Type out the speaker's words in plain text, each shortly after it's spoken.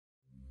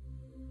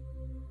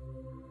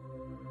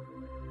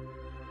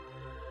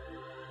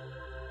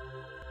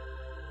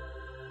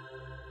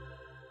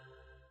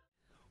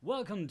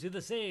Welcome to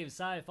the Save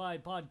Sci-Fi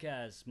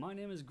podcast. My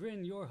name is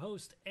Grin, your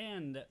host,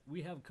 and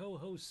we have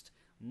co-host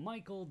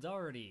Michael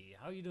Doherty.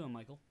 How you doing,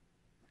 Michael?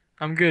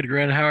 I'm good,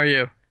 Grin. How are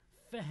you?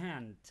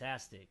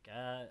 Fantastic.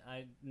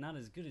 I not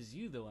as good as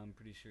you though. I'm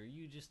pretty sure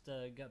you just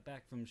got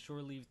back from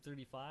Shoreleave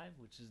 35,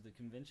 which is the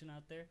convention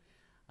out there.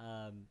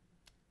 Um,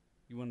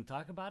 you want to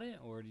talk about it,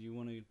 or do you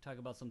want to talk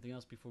about something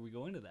else before we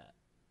go into that?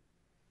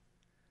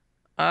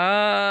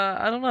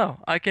 I don't know.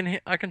 I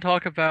can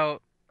talk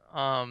about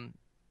um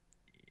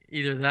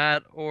either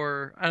that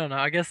or I don't know.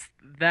 I guess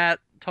that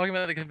talking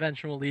about the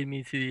convention will lead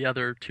me to the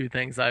other two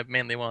things I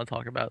mainly want to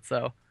talk about.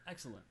 So,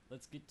 Excellent.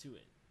 Let's get to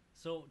it.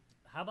 So,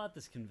 how about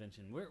this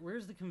convention?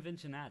 Where's the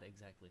convention at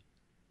exactly?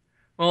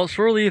 well,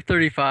 Shoreleave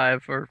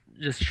 35 or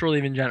just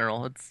Shoreleave in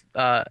general, it's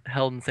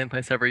held in the same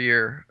place every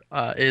year.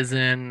 Is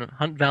in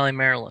Hunt Valley,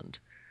 Maryland.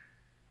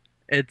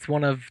 It's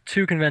one of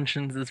two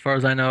conventions, as far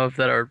as I know of,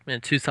 that are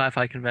two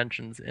sci-fi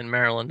conventions in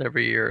Maryland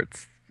every year.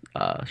 It's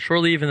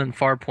Shoreleave and then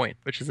Farpoint,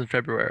 which is in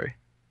February.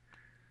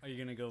 Are you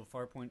gonna go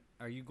Farpoint?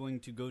 Are you going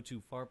to go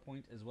to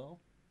Farpoint as well?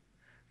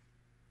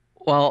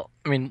 Well,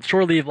 I mean,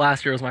 shore leave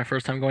last year was my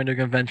first time going to a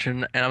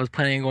convention, and I was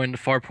planning on going to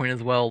Farpoint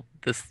as well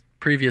this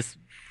previous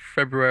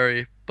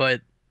February,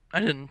 but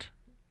I didn't.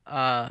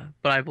 But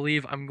I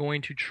believe I'm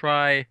going to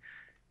try,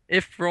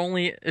 if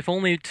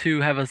only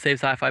to have a Save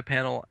Sci-Fi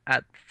panel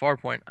at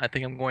Farpoint. I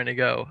think I'm going to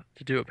go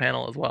to do a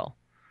panel as well.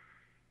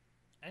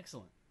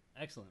 Excellent,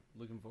 excellent.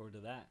 Looking forward to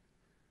that.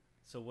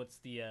 So, what's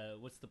the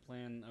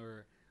plan,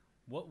 or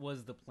what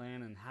was the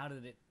plan, and how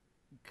did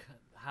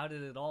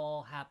it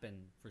all happen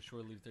for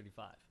Shore Leave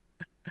 35?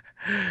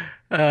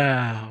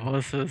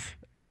 This is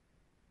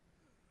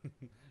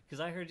Because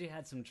I heard you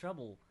had some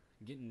trouble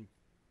getting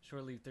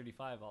Shore Leave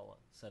 35 all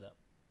set up.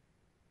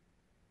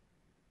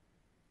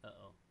 Uh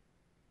oh,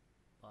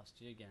 lost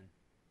you again.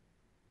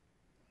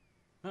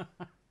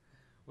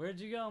 Where'd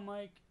you go,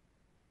 Mike?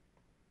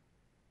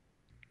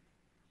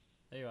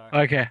 There you are.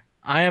 okay.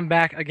 I am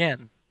back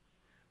again.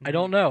 I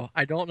don't know.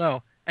 I don't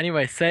know.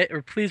 Anyway, say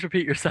or please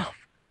repeat yourself.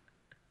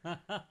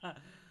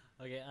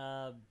 Okay.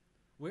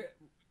 Where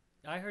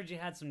I heard you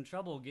had some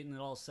trouble getting it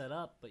all set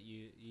up, but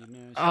you managed to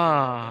get it all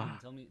done. Ah,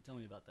 Tell me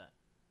about that.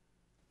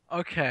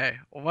 okay.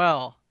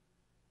 Well,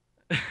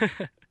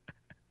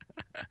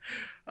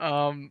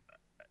 um,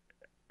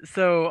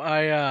 so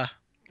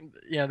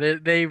yeah,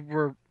 they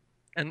were,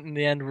 and in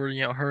the end, were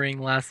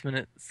hurrying last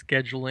minute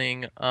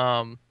scheduling,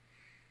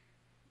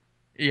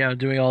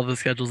 doing all the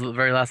schedules at the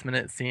very last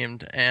minute it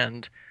seemed,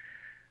 and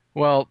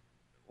well,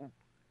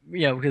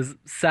 because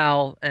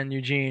Sal and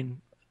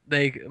Eugene,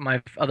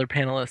 my other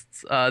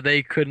panelists,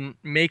 they couldn't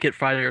make it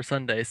Friday or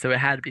Sunday, so it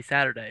had to be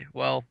Saturday.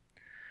 Well,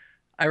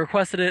 I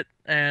requested it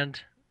and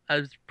I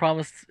was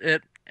promised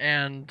it,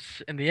 and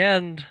in the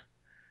end,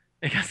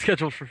 it got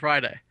scheduled for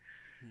Friday.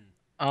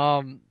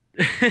 Hmm.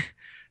 It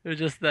was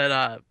just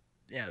that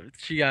yeah,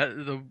 she got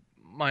the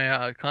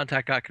my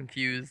contact got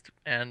confused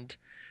and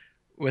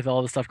with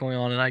all the stuff going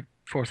on, and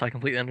of course I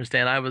completely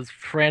understand. I was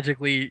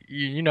frantically,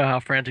 you know how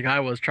frantic I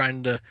was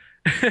trying to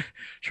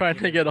trying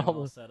Get to get everything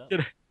all all set up. get,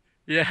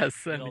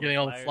 yes, Get and all the getting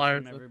all the flyers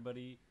flyers. from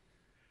everybody.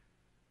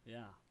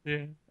 Yeah.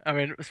 Yeah, I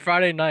mean it was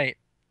Friday night.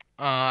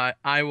 I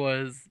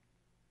was,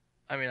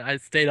 I mean I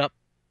stayed up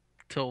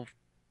till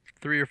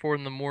 3 or 4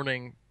 in the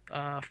morning.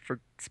 For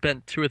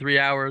spent 2 or 3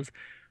 hours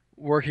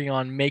working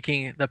on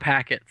making the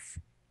packets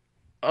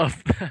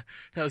of that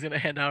I was gonna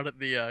hand out at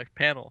the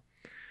panel.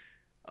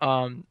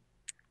 Um,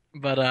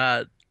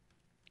 but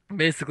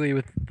basically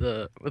with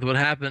what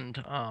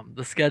happened,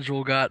 the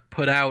schedule got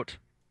put out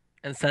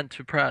and sent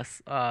to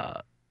press.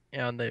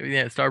 And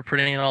they started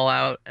printing it all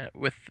out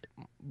with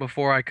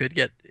before I could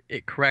get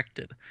it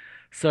corrected.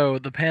 So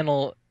the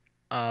panel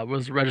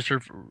was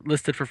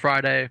listed for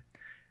Friday,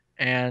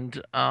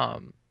 and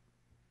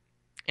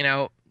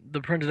the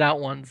printed out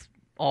ones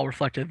all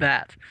reflected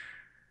that.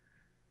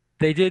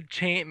 They did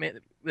change.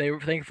 They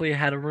thankfully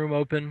had a room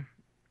open,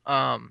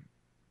 um,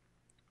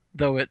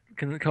 though it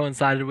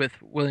coincided with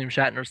William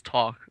Shatner's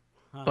talk.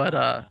 But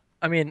Yeah.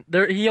 I mean,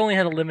 he only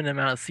had a limited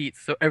amount of seats,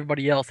 so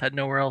everybody else had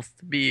nowhere else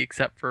to be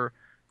except for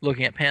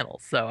looking at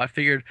panels. So I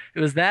figured it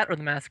was that or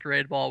the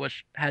Masquerade Ball,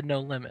 which had no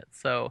limit.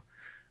 So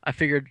I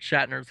figured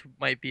Shatner's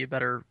might be a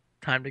better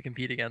time to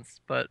compete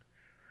against. But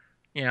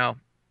you know,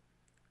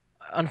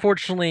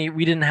 unfortunately,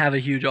 we didn't have a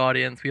huge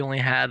audience. We only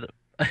had,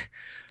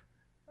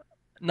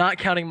 not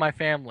counting my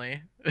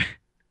family,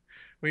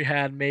 we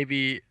had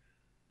maybe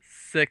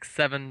 6,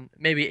 7,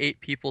 maybe 8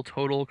 people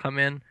total come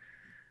in.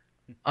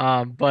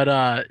 But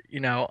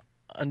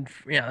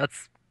yeah,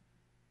 that's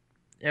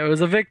it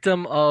was a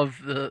victim of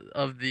the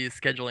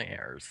scheduling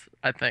errors,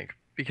 I think,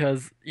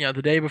 because the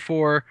day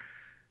before,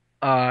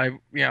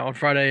 on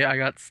Friday, I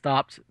got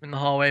stopped in the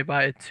hallway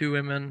by two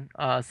women,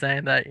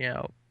 saying that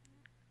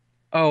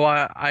oh,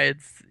 I had,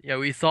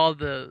 we saw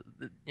the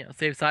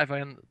Save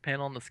Sci-Fi on the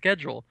panel on the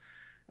schedule.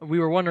 We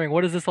were wondering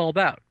what is this all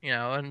about,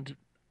 and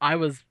I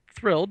was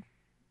thrilled,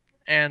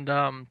 and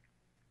I'm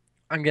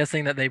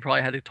guessing that they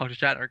probably had to talk to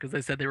Shatner because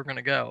they said they were going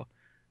to go.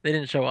 They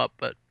didn't show up,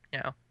 but you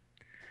know,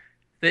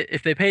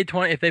 if they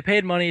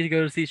paid money to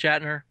go to see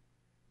Shatner,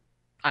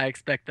 I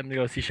expect them to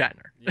go see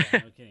Shatner. Yeah, no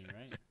kidding,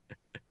 right?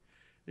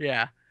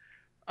 Yeah.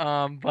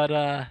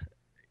 But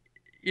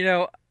you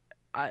know,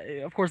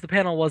 of course the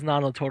panel was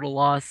not a total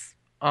loss.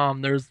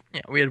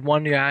 We had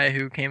one guy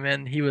who came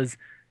in. He was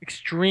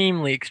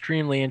extremely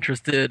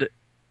interested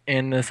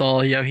in this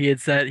all. He had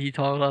said he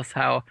told us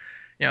how,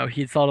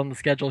 he saw it on the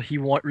schedule.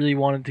 Really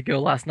wanted to go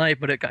last night,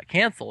 but it got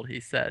canceled. He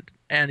said,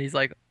 and he's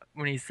like,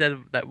 when he said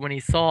that when he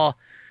saw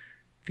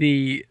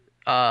the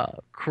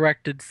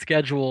corrected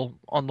schedule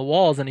on the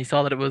walls and he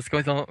saw that it was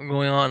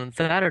going on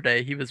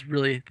Saturday, he was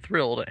really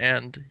thrilled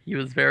and he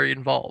was very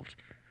involved.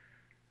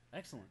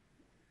 Excellent.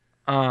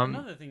 Um,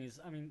 Another thing is,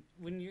 I mean,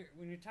 when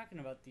you're talking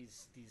about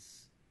these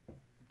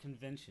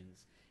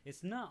conventions,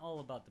 it's not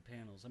all about the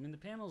panels. I mean, the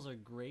panels are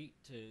great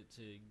to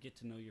get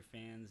to know your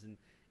fans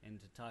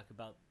and to talk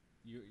about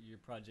your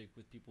project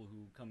with people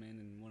who come in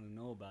and want to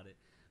know about it.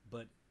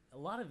 But a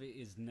lot of it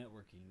is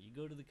networking. You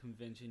go to the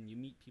convention, you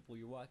meet people,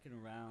 you're walking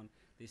around,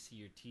 they see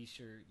your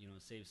T-shirt,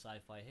 save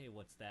sci-fi. Hey,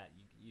 what's that?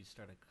 You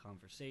start a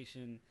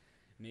conversation.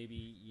 Maybe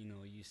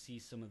you see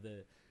some of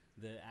the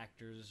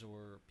actors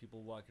or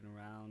people walking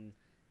around,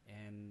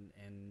 and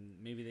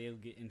maybe they'll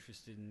get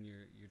interested in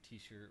your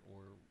T-shirt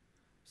or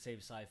save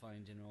sci-fi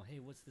in general. Hey,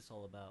 what's this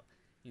all about?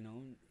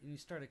 And you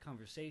start a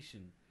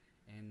conversation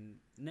and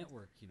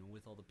network,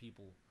 with all the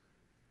people.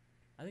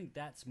 I think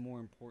that's more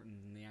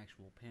important than the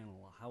actual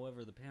panel.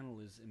 However, the panel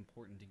is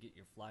important to get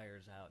your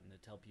flyers out and to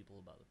tell people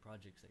about the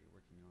projects that you're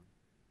working on.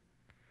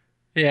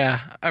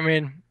 yeah, I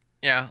mean,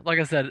 yeah, like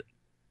I said,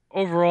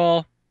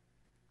 overall,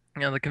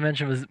 the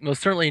convention was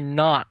most certainly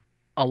not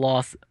a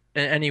loss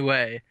in any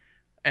way,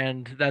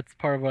 and that's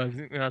part of what I was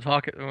going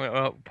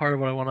to part of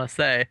what I want to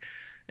say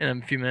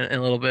in in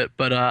a little bit.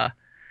 But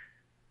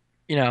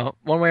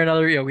one way or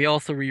another, we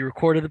also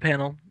re-recorded the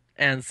panel,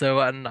 and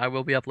I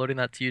will be uploading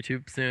that to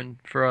YouTube soon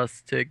for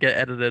us to get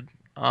edited,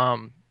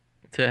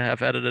 to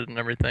have edited and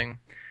everything.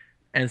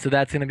 And so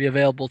that's going to be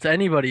available to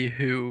anybody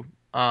who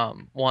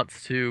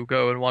wants to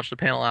go and watch the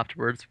panel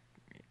afterwards.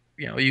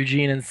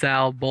 Eugene and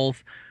Sal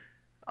both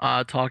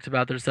talked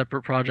about their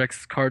separate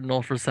projects.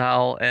 Cardinal for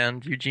Sal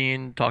and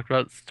Eugene talked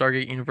about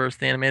Stargate Universe,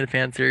 the animated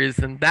fan series,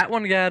 and that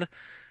one got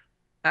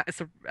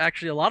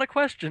actually a lot of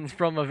questions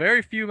from a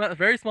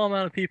very small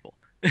amount of people.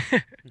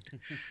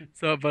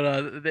 So, but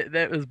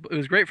it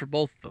was great for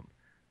both of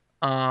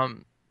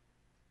them.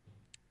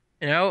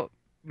 You know,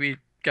 we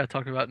got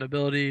talking about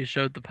nobility,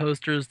 showed the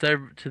posters to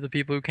the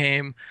people who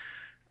came.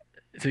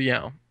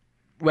 So,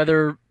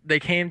 whether they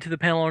came to the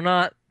panel or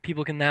not,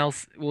 people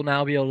will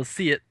now be able to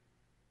see it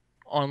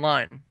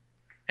online.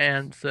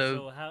 And so,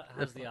 So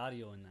how's the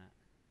audio in that?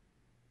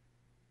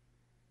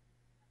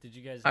 Did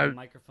you guys have I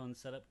microphones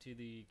set up to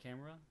the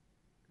camera?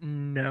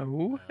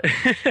 no.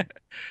 Okay.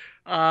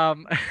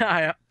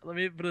 I let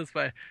me put it this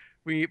way: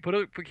 we put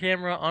a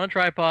camera on a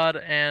tripod,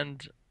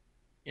 and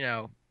you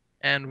know,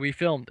 and we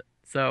filmed it.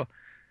 So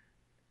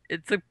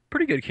it's a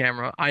pretty good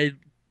camera. I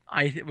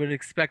would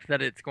expect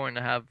that it's going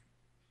to have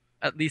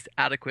at least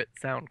adequate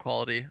sound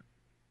quality.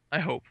 I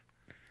hope.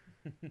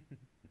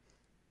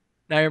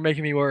 Now you're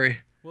making me worry.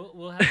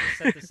 We'll have to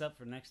set this up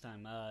for next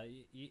time.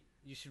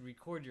 You should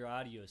record your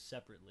audio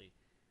separately.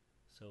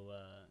 So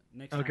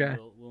next time Okay.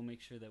 we'll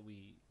make sure that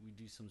we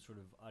do some sort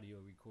of audio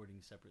recording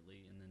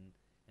separately and then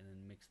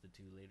mix the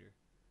two later.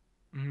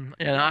 Yeah,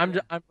 Yeah, yeah.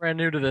 I'm brand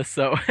new to this,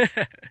 so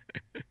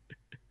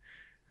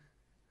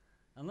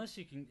Unless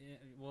you can,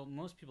 well,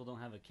 most people don't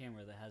have a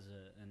camera that has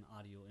an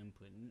audio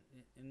input,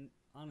 and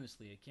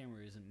honestly, a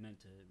camera isn't meant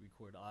to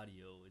record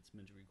audio; it's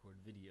meant to record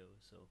video.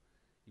 So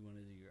you want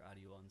to do your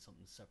audio on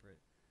something separate.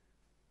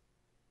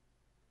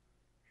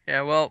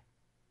 yeah. Well,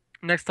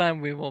 next time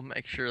we will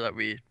make sure that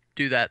we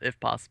do that if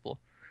possible.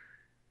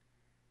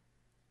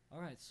 All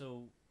right.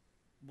 So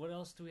what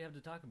else do we have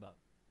to talk about?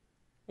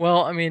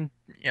 Well, I mean,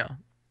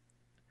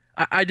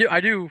 I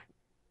do.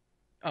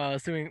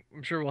 Assuming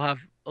I'm sure we'll have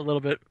a little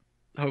bit,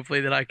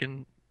 hopefully, that I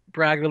can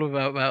brag a little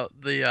bit about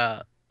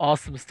the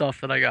awesome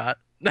stuff that I got.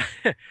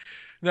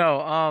 No,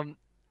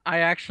 I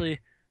actually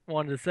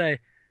wanted to say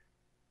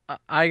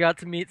I got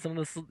to meet I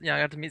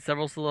got to meet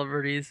several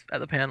celebrities at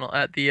the panel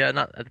at the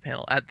not at the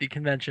panel at the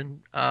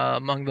convention.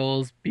 Among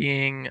those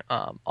being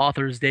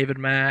authors David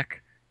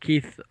Mack,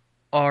 Keith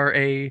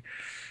R.A.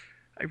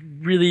 I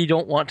really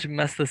don't want to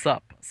mess this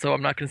up, so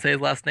I'm not going to say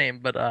his last name,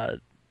 but uh,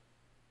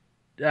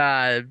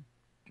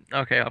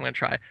 okay, I'm gonna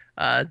try.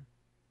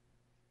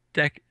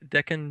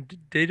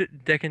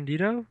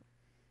 Decandido?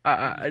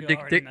 You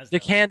already messed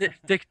up.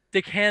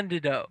 Dick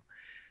Candido.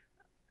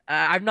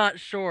 I'm not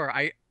sure.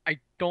 I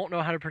don't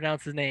know how to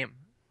pronounce his name,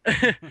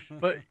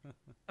 but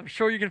I'm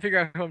sure you can figure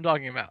out who I'm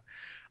talking about.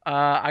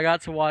 I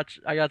got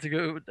to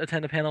go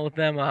attend a panel with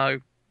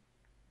them.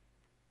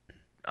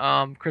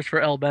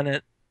 Christopher L.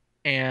 Bennett,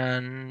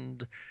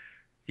 and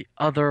the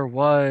other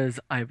was,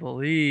 I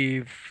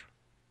believe,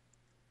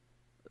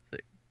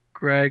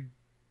 Greg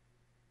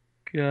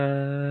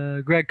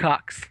Greg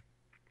Cox,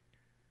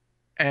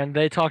 and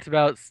they talked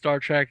about Star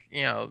Trek,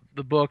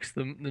 the books,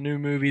 the new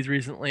movies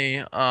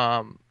recently.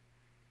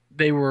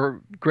 they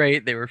were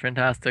great. They were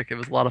fantastic. It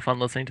was a lot of fun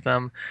listening to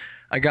them.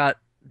 I got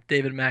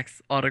David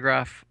Mack's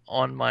autograph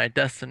on my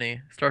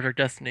Destiny, Star Trek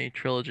Destiny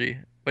trilogy,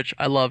 which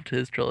I loved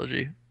his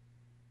trilogy.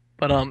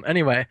 But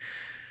anyway,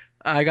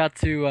 I got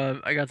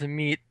to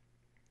meet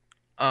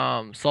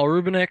Saul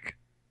Rubinek,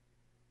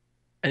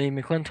 Eddie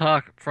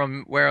McClintock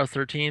from Warehouse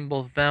 13,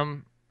 both of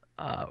them.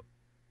 Uh,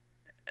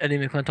 Eddie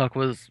McClintock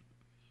was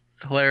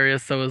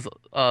hilarious. So was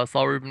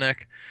Saul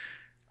Rubinek.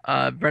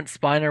 Brent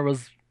Spiner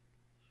was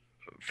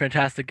a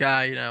fantastic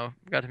guy.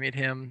 Got to meet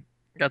him.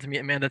 Got to meet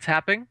Amanda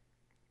Tapping,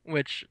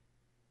 which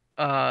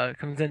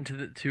comes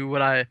into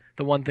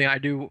the one thing I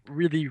do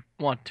really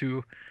want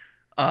to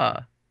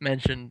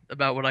mention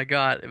about what I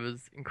got. It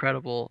was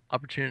incredible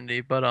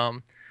opportunity, but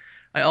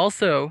I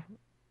also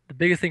the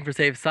biggest thing for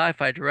Save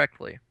Sci-Fi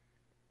directly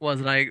was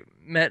that I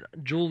met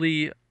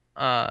Julie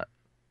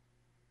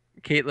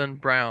Caitlin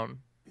Brown.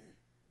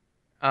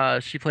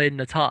 She played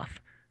Natoth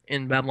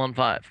in Babylon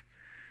 5.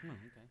 Oh,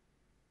 okay.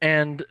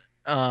 And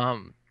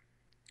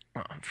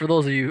for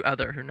those of you out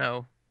there who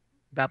know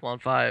Babylon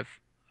 5,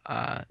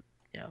 uh,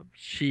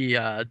 she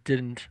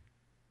didn't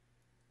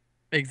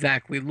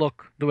exactly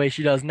look the way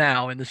she does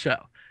now in the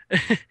show.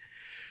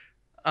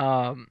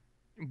 Um,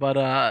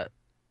 but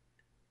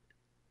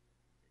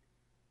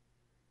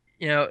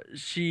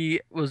she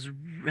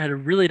had a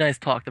really nice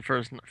talk the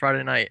first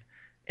Friday night,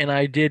 and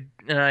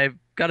I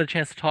got a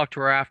chance to talk to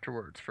her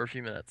afterwards for a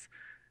few minutes,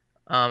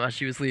 as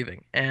she was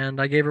leaving, and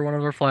I gave her one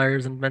of her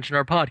flyers and mentioned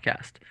our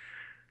podcast,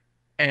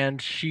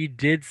 and she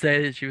did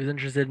say that she was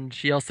interested, and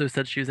she also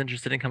said she was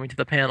interested in coming to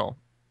the panel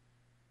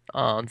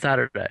on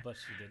Saturday. But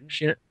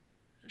she didn't.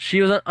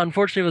 She was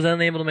unfortunately was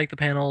unable to make the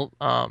panel.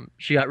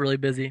 She got really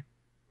busy.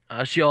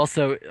 She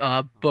also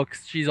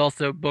books. She's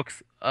also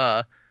books.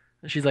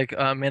 She's like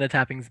Amanda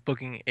Tapping's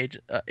booking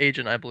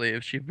agent, I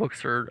believe. She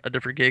books her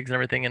different gigs and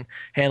everything, and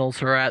handles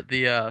her at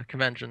the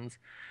conventions.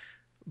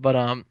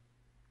 But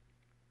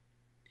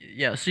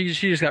yeah, she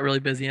just got really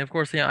busy, and of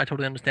course, yeah, I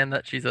totally understand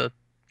that she's an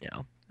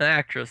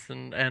actress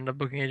and a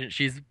booking agent.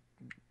 She's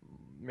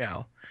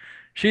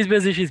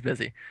busy. She's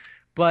busy.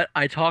 But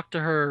I talked to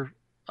her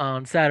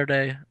on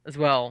Saturday as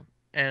well,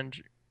 and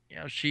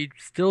she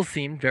still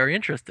seemed very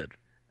interested.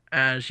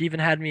 She even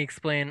had me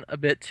explain a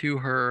bit to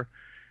her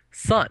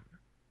son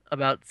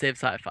about Save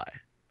Sci-Fi.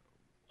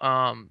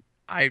 I'm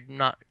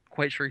not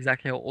quite sure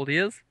exactly how old he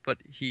is, but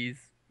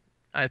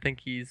I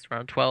think he's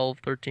around 12,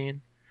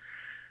 13.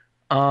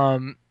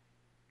 Um,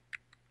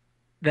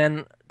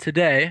 then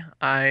today,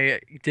 I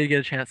did get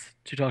a chance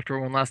to talk to her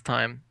one last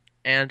time,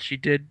 and she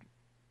did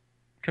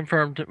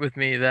confirm with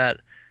me that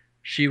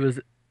she was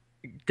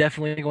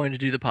definitely going to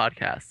do the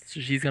podcast. So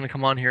she's going to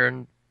come on here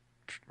and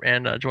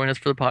join us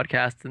for the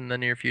podcast in the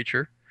near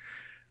future.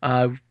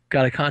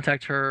 Got to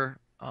contact her,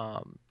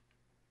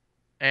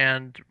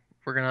 and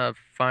we're gonna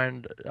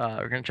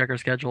check her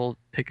schedule,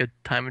 pick a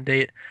time and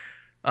date.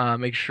 We'll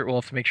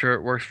have to make sure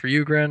it works for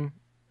you, Grin.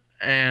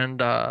 And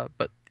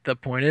but the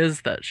point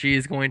is that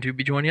she's going to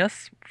be joining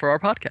us for our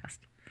podcast.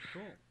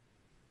 Cool.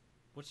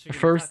 What's she gonna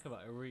First, talk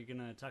about? Are we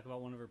gonna talk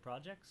about one of her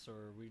projects, or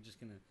are we just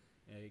gonna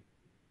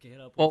get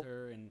up with well,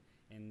 her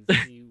and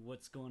see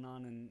what's going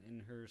on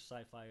in her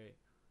sci-fi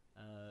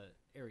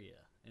area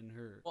in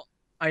her? well,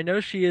 I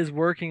know she is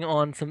working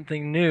on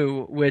something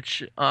new,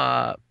 which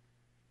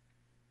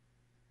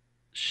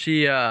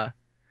she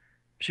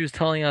she was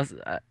telling us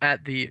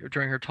at the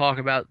during her talk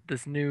about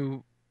this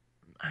new.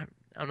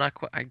 I'm not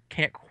quite, I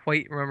can't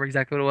quite remember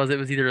exactly what it was. It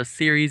was either a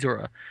series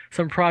or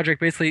some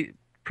project basically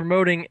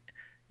promoting,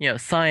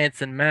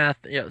 science and math,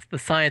 the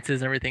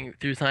sciences and everything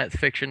through science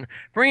fiction,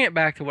 bringing it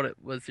back to what it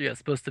was,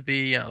 supposed to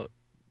be,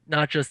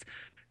 not just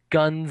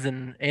guns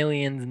and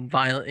aliens and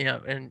violent,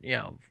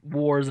 and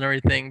wars and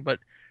everything, but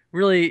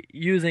really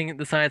using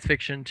the science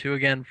fiction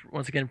to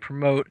once again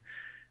promote,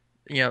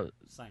 the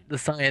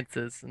Science.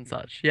 sciences and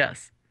such.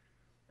 Yes.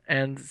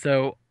 And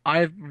so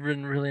I've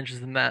been really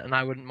interested in that, and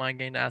I wouldn't mind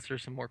getting to ask her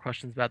some more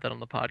questions about that on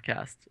the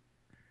podcast.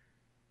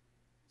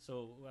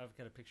 So I've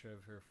got a picture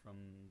of her from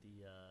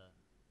the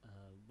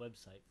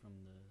website, from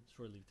the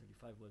Shoreleave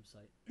 35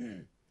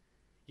 website.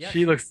 Yeah,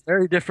 She looks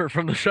very different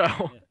from the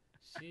show. yeah,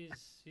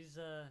 she's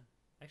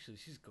actually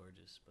she's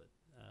gorgeous, but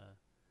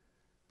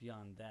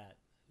beyond that,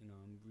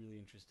 I'm really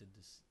interested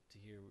to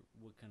hear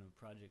what kind of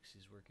projects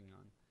she's working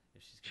on.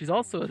 If she's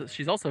gonna come on the show.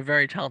 She's also a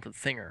very talented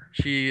singer.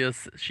 She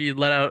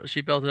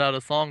belted out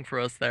a song for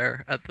us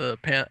there at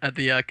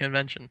the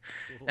convention,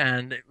 Cool.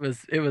 and it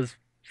was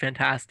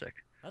fantastic.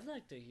 I'd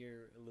like to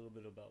hear a little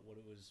bit about what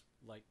it was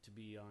like to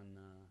be on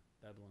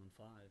Babylon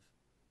 5.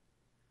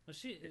 Well,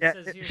 it Yeah,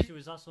 says here she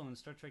was also on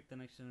Star Trek: The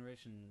Next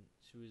Generation.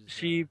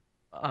 She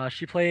was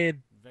she played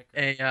Vector.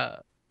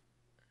 a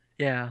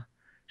yeah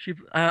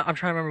I'm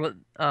trying to remember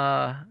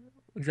what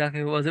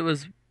exactly it was. It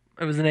was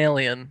an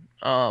alien.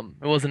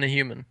 It wasn't a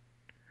human,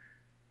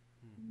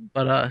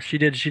 but she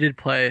did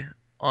play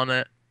on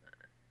it.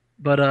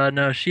 But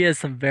no, she had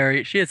some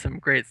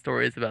great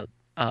stories about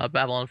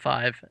Babylon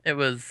 5. It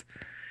was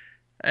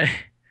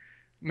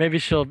maybe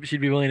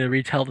she'd be willing to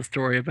retell the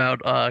story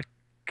about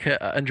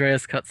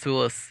Andreas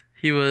Katsoulis.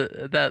 he was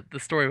that the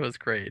story was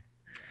great.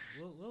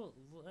 Yeah,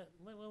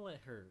 we'll let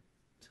her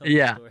tell the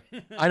Yeah, story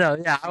I know.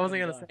 when Yeah, she I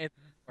wasn't comes gonna say on.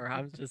 anything more.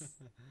 I'm just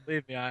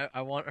believe me,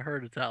 I want her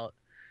to tell it.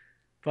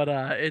 But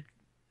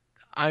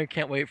I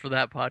can't wait for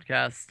that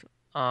podcast.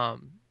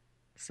 Um,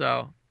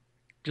 so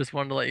just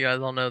wanted to let you guys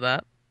all know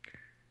that.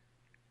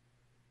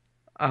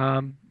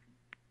 Um,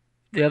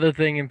 the other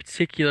thing in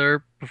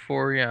particular,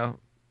 before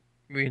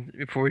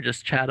before we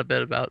just chat a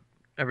bit about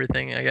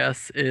everything, I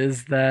guess,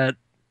 is that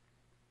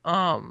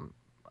um,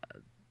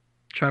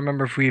 trying to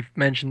remember if we've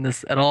mentioned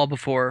this at all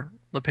before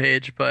the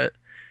page, but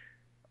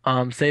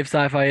Save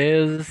Sci-Fi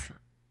is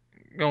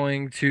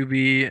going to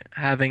be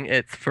having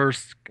its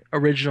first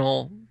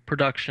original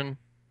production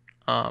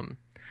um,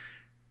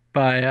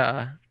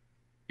 by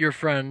your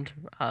friend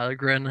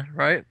Grin,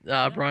 right?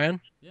 Yeah,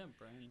 Brian. yeah,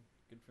 Brian,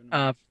 good friend of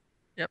mine. Uh,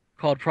 yep,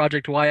 called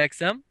Project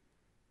YXM,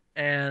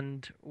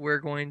 and we're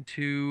going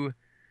to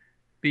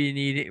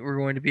be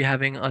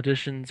having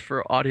auditions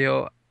for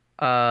audio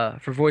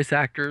for voice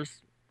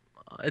actors.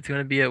 It's going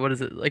to be a what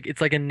is it like?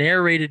 It's like a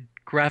narrated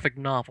graphic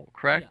novel,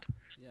 Yeah, correct?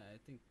 yeah, I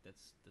think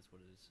that's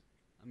what it is.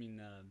 I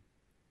mean,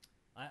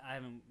 I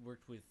haven't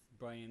worked with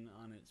Brian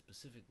on it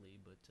specifically,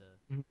 but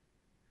Mhm.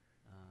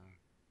 uh,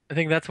 I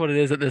think that's what it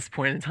is at this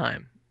point in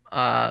time.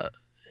 Uh,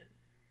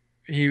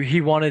 he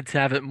wanted to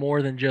have it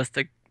more than just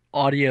a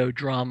audio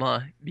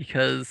drama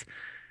because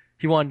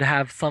he wanted to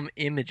have some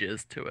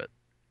images to it.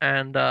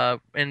 And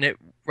it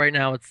right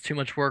now it's too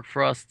much work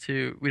for us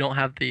to we don't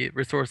have the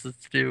resources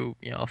to do,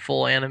 a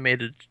full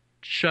animated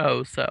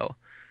show, so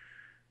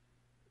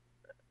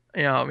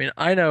I mean,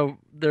 I know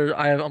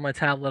I have on my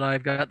tablet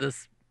I've got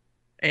this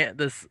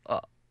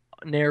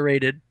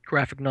narrated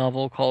graphic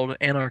novel called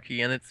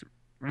Anarchy, and it's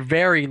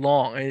very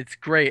long and it's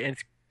great and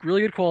it's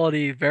really good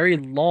quality, very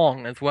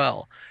long as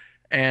well.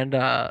 And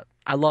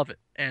I love it.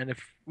 And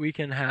if we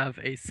can have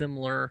a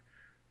similar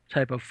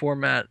type of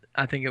format,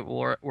 I think it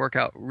will work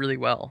out really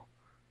well.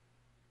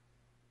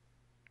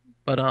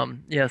 But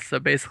yes, so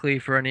basically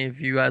for any of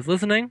you guys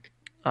listening,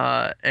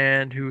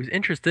 and who's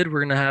interested,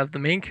 we're gonna have the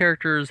main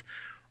characters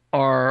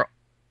are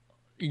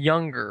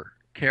younger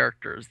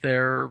characters.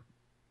 They're,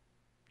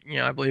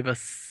 I believe a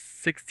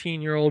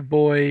 16-year-old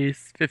boy,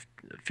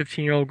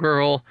 15-year-old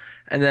girl,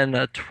 and then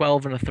a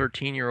 12 and a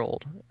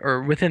 13-year-old,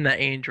 or within that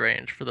age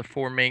range for the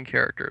four main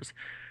characters.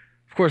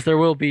 Of course, there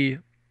will be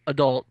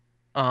adult,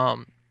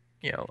 um,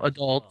 characters as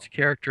adult well.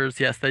 characters,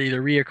 yes, that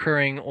either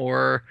reoccurring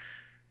or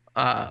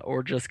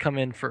just come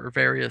in for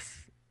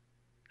various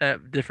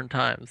at different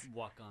times.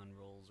 Walk on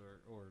roles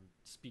or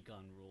speak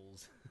on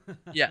roles.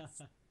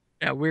 Yes.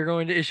 Yeah, we're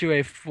going to issue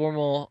a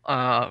formal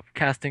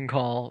casting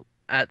call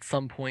at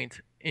some point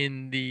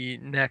in the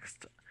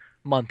next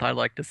month, I'd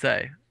like to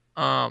say.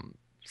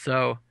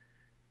 So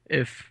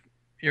if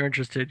you're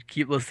interested,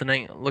 keep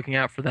listening, looking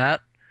out for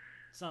that.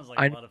 Sounds like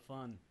a I lot of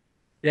fun.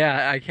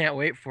 Yeah, I can't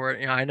wait for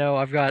it. I know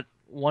I've got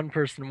one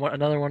person,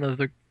 another one of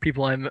the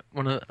people I met,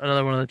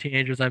 another one of the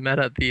teenagers I met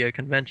at the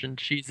convention.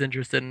 She's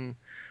interested in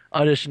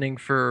auditioning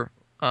for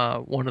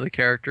one of the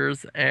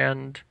characters,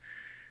 and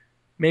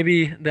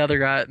maybe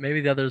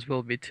the others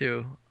will be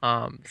too.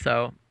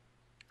 So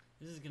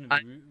This is going to be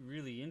I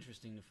really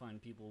interesting to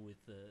find people with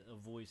a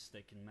voice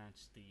that can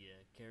match the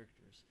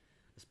characters,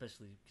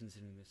 especially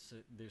considering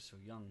they're so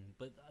young.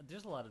 But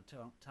there's a lot of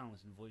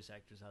talented voice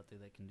actors out there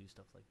that can do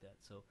stuff like that.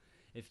 So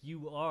if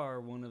you are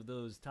one of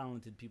those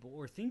talented people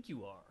or think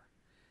you are,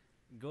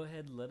 go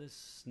ahead and let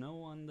us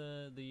know on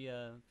the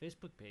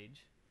Facebook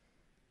page,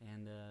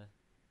 and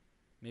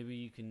maybe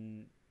you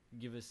can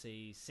give us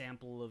a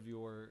sample of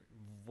your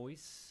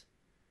voice,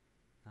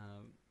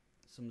 uh,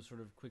 some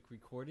sort of quick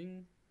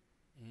recording,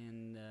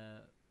 and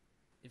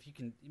if you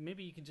can,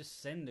 maybe you can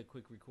just send a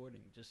quick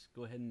recording. Just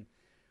go ahead and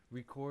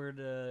record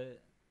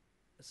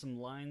some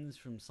lines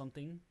from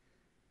something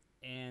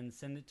and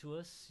send it to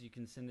us. You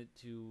can send it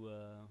to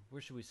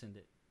where should we send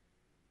it?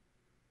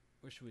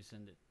 Where should we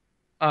send it?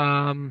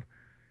 um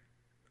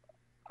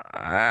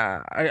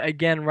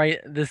again right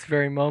this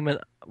very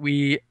moment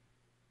we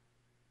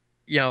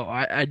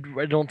I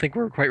don't think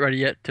we're quite ready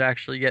yet to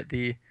actually get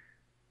the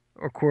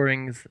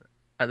recordings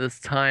at this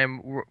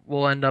time.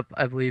 We'll end up,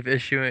 I believe,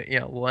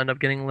 we'll end up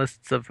getting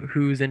lists of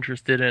who's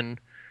interested in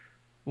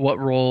what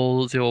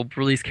roles. You'll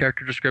release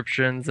character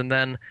descriptions,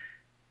 uh,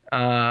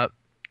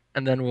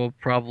 and then we'll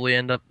probably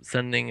end up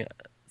sending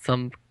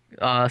some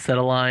set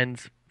of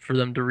lines for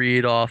them to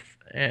read off,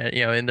 and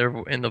in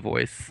the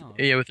voice, Oh,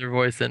 okay. with their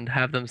voice, and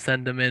have them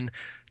send them in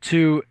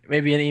to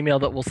maybe an email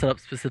that we'll set up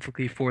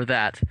specifically for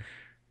that.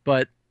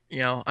 But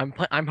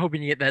I'm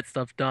hoping to get that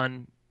stuff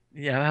done.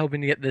 Yeah, I'm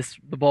hoping to get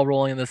the ball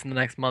rolling in this in the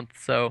next month.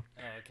 So,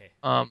 Oh, okay.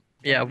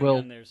 yeah, Jumping the we'll.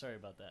 gun there. Sorry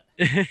about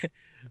that.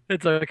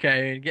 It's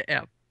okay.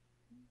 Yeah,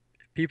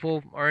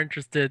 people are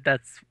interested.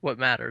 That's what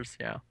matters.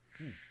 Yeah.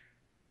 Hmm.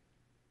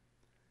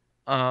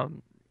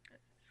 Um.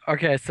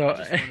 Okay. I So.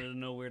 just wanted to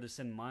know where to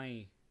send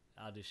my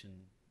audition.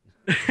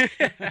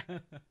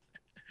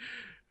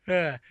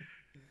 Yeah.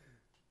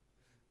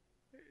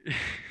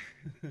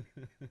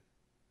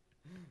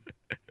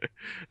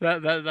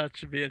 That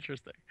should be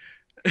interesting.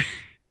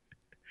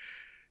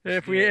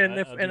 If we I'll and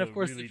do of a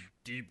course, really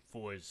deep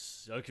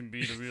voice. I can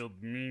be the real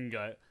mean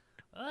guy.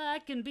 I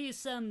can be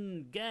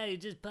some guy who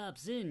just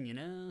pops in, you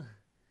know?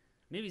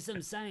 Maybe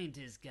some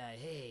scientist guy.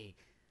 Hey,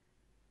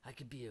 I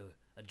could be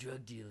a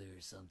drug dealer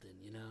or something,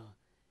 you know?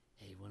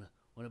 Hey,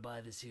 wanna buy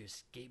this here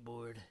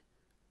skateboard?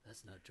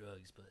 That's not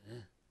drugs,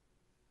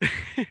 but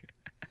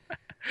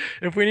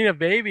if we need a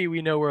baby,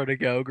 we know where to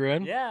go,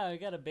 Grin. yeah, I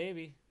got a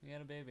baby. We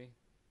got a baby.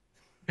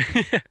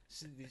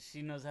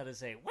 She knows how to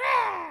say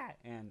wah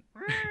and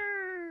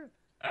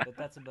but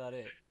that's about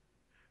it.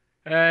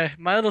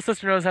 My little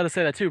sister knows how to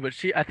say that too, but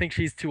I think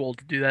she's too old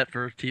to do that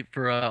for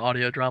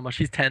audio drama.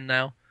 She's 10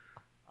 now.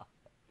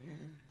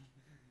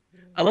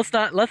 Let's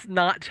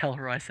not tell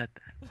her I said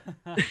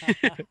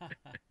that.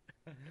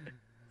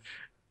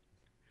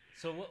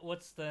 So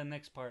what's the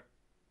next part?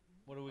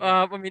 What do we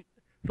got? I mean,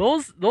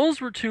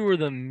 those were two of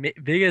the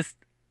biggest.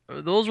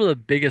 Those were the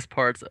biggest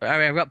parts. I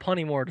mean, I've got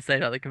plenty more to say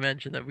about the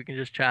convention that we can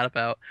just chat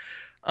about.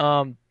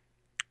 Um,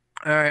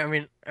 all right. I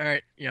mean, all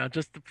right. You know,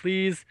 just to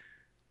please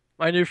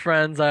my new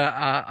friends,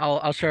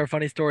 I'll share a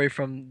funny story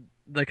from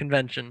the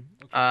convention.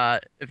 Okay.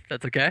 If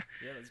that's okay.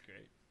 Yeah, that's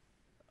great.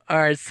 All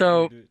right. Do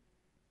So it.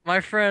 my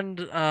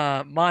friend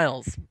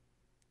Miles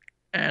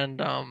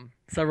and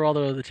several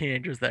other of the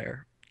teenagers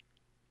there.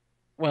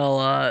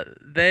 Well,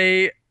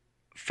 they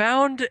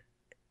found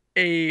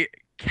a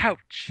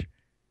couch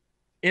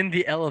in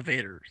the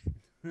elevators.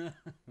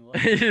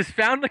 What? They just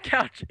found a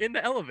couch in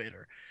the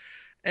elevator.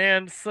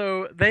 And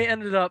so they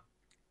ended up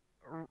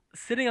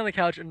sitting on the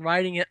couch and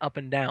riding it up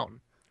and down.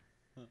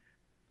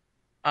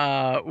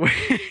 Uh,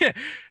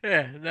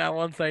 yeah, now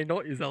one saying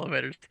don't use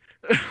elevators.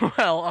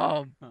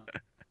 Well,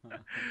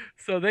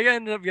 so they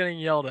ended up getting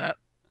yelled at.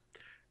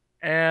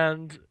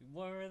 And,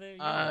 What were they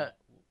yelling uh, at?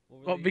 What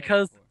were well, they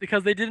yelling for?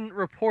 because they didn't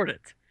report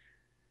it.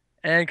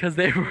 And because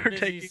they They were were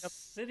busy taking up,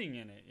 sitting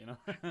in it, you know.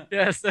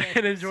 yes, Yeah,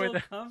 and they're enjoying so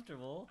that.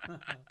 comfortable.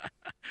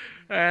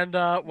 And,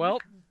 well,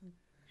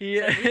 he,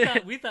 It's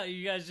like we thought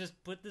you guys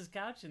just put this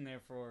couch in there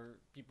for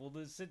people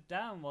to sit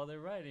down while they're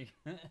writing.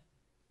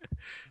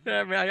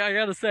 yeah, I mean, I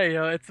gotta say, you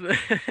know, it's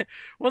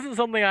wasn't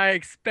something I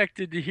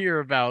expected to hear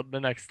about the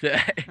next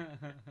day.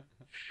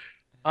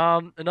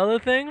 Another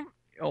thing,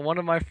 one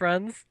of my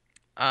friends,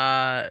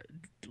 uh,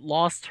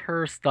 lost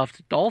her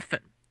stuffed dolphin.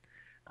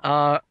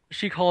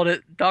 She called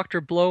it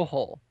Dr.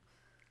 Blowhole,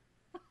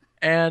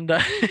 and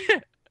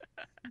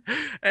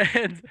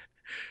and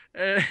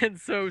and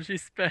so she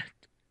spent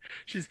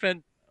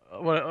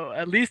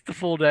at least a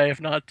full day,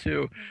 if not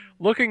two,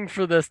 looking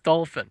for this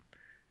dolphin,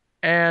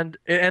 and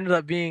it ended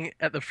up being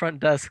at the front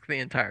desk the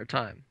entire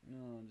time.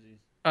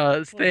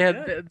 Oh, jeez. So Well, they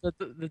had good.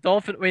 the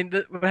dolphin. I mean,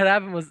 what had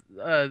happened was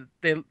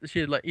she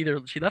had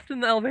either she left it in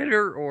the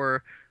elevator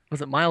or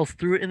was it Miles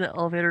threw it in the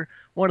elevator?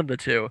 One of the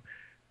two.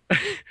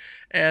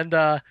 And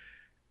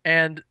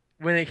and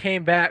when they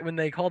came back, when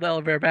they called the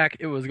elevator back,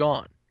 it was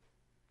gone.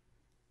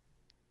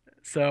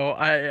 So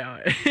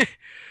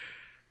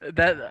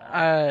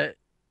that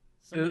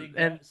Somebody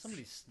and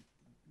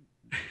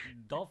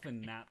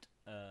dolphin napped.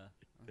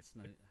 That's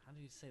not. How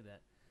do you say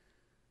that?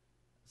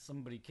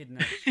 Somebody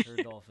kidnapped her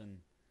dolphin.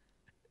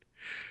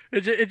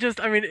 it just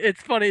I mean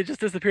it's funny. It just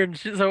disappeared.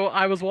 So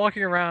I was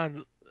walking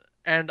around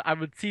and I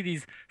would see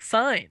these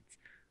signs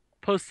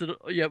posted,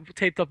 yeah,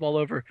 taped up all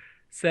over,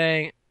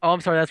 saying, "Oh,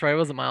 I'm sorry, that's right. It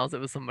wasn't Miles. It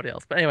was somebody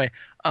else." But anyway,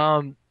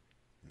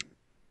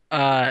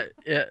 yeah,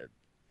 yeah,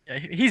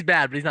 he's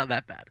bad, but he's not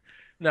that bad.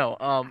 No,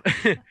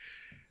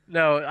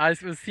 no, I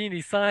was seeing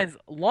these signs: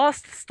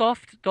 "Lost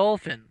stuffed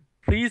dolphin.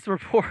 Please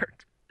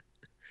report."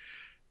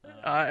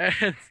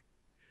 And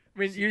I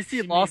mean, you see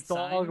She made lost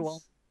dog.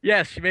 signs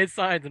Yes, she made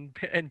signs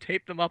and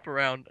taped them up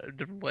around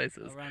different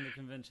places. around the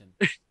convention.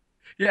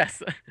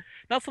 Yes,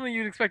 not something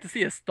you'd expect to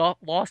see: a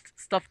lost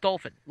stuffed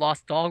dolphin,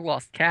 lost dog,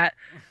 lost cat,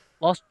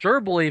 lost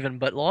gerbil even,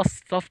 but lost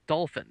stuffed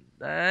dolphin.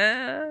 Must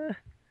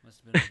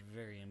have been a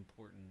very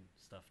important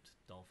stuffed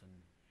dolphin.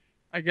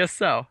 I guess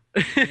so.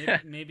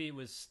 Maybe it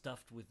was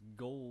stuffed with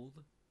gold.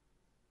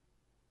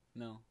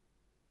 No.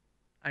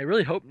 I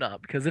really hope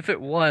not, because if it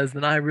was,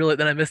 then I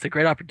missed a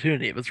great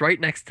opportunity. It was right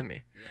next to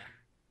me.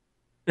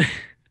 Yeah.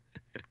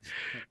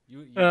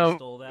 You Um,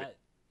 stole that?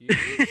 You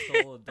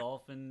stole a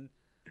dolphin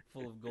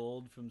full of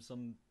gold from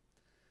some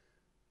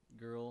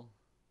girl?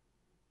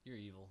 You're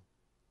evil.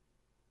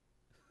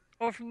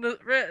 well, from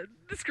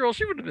this girl,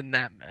 she wouldn't have been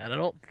that mad. I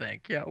don't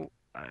think. Yeah,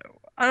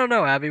 I don't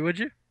know, Abby. Would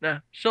you? No,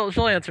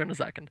 she'll answer in a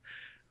second.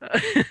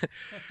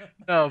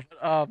 No,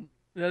 but,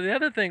 the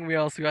other thing we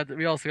also got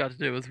to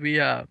do was we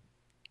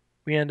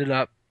ended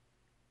up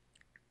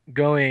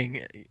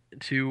going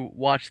to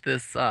watch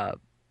this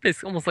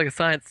basically almost like a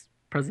science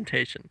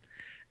presentation,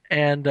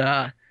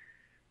 and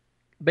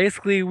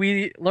basically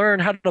we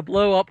learned how to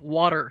blow up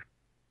water.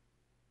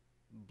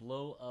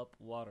 Blow up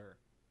water.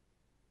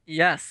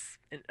 Yes,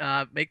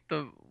 make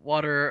the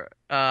water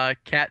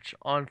catch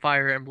on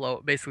fire and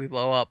basically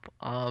blow up.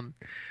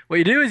 What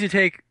you do is you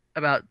take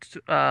about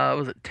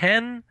was it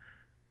 10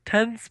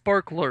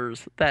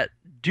 sparklers that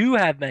do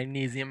have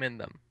magnesium in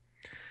them,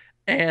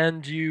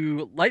 and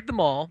you light them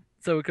all,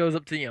 so it goes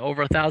up to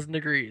over 1,000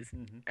 degrees,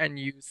 Mm-hmm. and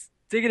you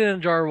stick it in a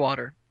jar of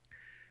water.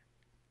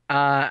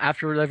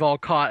 After they've all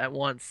caught at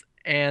once,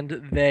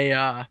 and they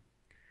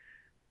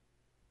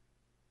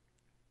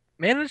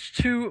manage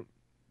to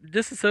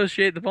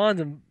disassociate the bonds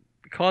and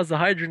cause the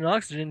hydrogen and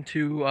oxygen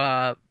to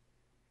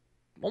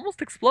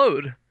almost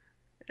explode.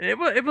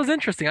 It was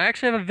interesting. I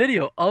actually have a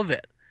video of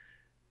it,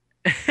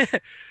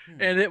 Hmm.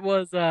 and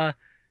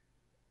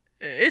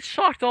it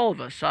shocked all of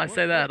us. Shall I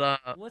say that?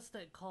 What's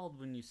that called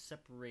when you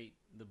separate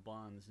the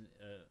bonds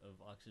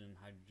of oxygen and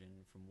hydrogen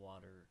from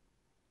water?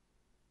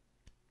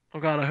 Oh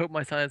God, I hope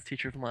my science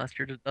teacher from last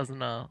year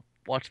doesn't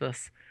watch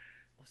this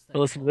What's or that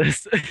listen to called?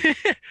 this.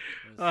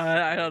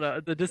 I don't know.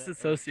 Separation. The Is that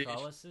disassociation.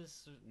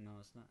 electrolysis? No,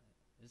 it's not.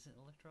 Is it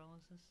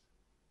electrolysis?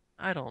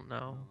 I don't No,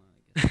 know.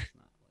 I guess it's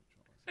not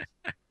electrolysis.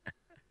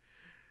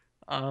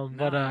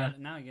 But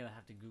Now I gotta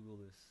have to Google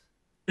this.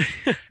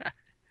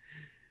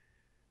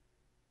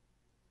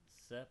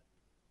 Sep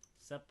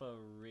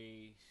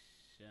separation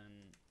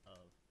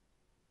of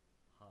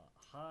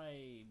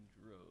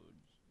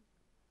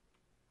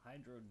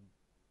hydrogen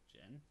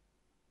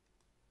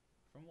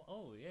from.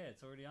 Oh yeah,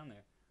 it's already on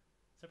there.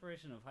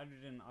 Separation of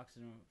hydrogen and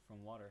oxygen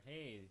from water.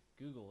 Hey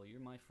Google, you're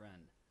my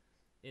friend.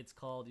 It's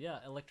called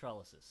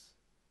electrolysis.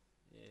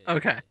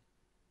 okay.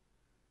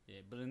 Yeah,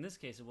 yeah, but in this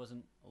case it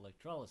wasn't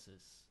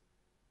electrolysis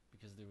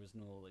because there was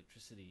no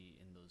electricity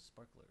in those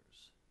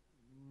sparklers.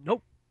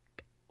 Nope.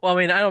 Well,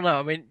 I mean, I don't know.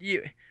 I mean,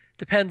 you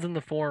depends on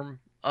the form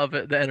of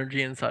it, the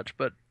energy and such.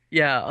 But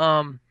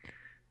yeah,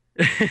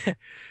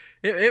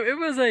 it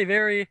was a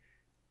very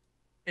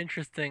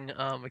interesting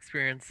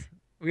experience.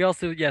 We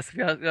also we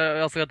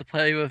also got to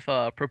play with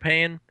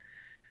propane,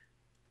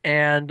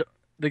 and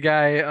the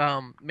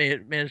guy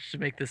managed to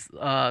make this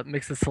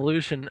mix a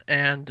solution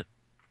and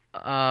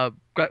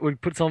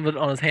would put some of it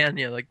on his hand.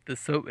 Like the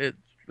soap. It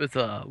was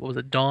what was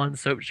it? Dawn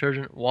soap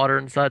detergent, water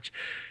and such,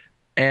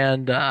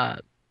 and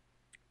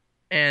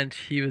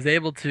he was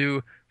able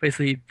to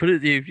basically put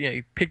it.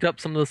 He picked up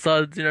some of the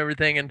suds and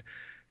everything, and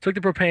took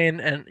the propane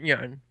and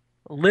and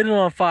lit it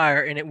on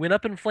fire, and it went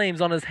up in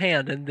flames on his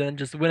hand, and then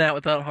just went out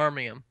without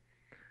harming him.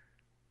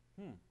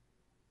 Hmm.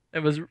 It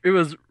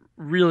was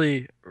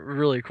really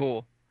really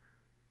cool.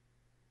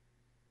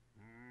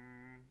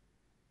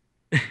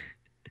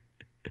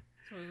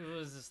 So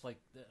was this like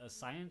a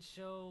science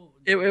show?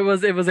 It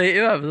was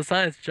a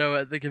science show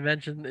at the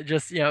convention. It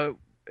just it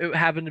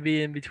happened to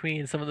be in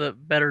between some of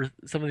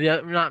the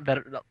other, not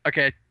better. No,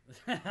 okay,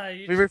 let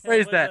me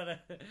rephrase What's that.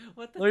 that?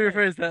 What the Let me heck?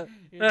 rephrase that.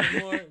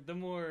 Yeah, the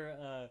more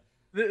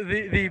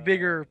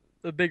The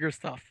bigger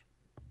stuff.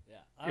 yeah.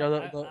 You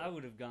know, I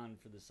would have gone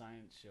for the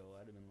science show.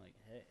 I'd have been like,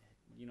 hey,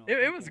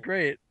 it was people.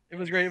 great. It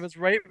was great. Yes,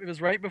 It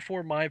was right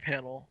before my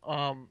panel.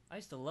 I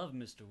used to love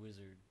Mr.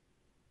 Wizard.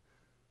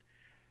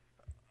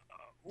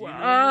 Do Well, you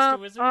know Mr.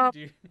 Wizard?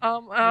 Maybe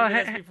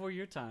that's hey, before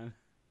your time.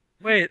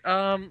 wait,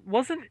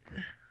 wasn't,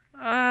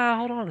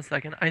 hold on a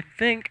second. I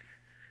think,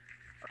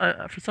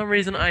 for some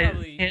reason I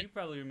can't. You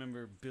probably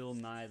remember Bill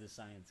Nye the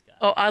Science Guy.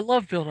 Oh, I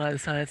love Bill Nye the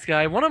Science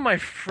Guy. One of my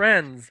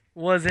friends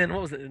was in,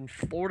 what was it, in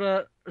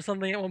Florida or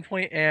something at one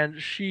point,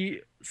 and she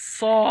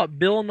saw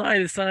Bill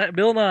Nye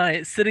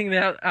sitting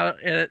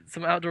out at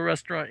some outdoor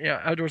restaurant,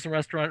 some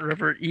restaurant, or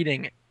whatever,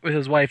 eating with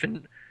his wife,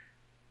 and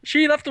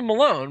she left him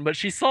alone, but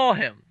she saw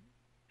him,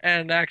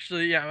 and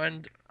actually,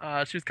 and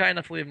she was kind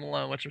enough to leave him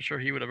alone, which I'm sure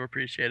he would have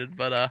appreciated.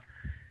 But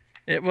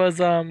it was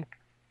it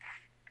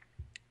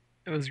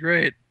was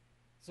great.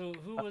 So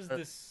who was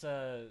this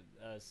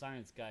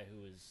science guy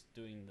who was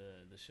doing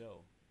the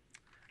show?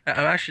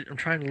 I'm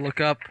trying to look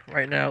up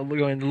right now. We're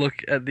going to look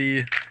at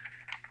the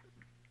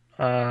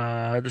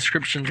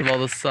descriptions of all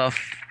this stuff.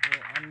 Well,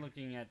 I'm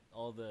looking at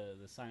all the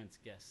science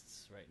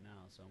guests right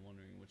now, so I'm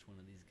wondering which one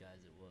of these guys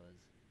it was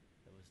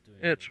that was doing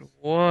It this.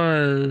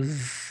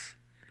 was.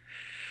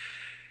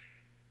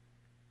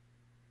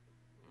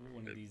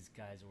 One of these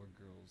guys or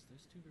girls.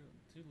 There's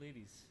two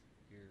ladies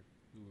here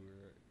who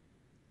were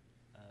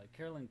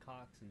Carolyn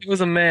Cox and It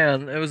was a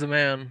man. It was a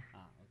man.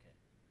 okay.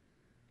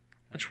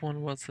 Which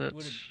one was it?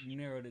 Would have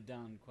narrowed it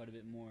down quite a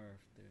bit more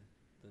if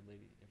the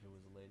lady if it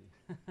was a lady.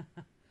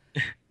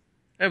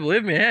 Hey,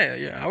 believe me,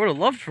 hey, yeah, I would have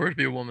loved for it to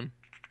be a woman.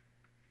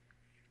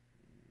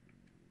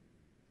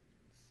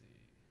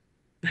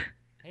 Let's see.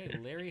 Hey,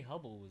 Larry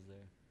Hubble was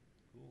there.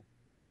 Cool.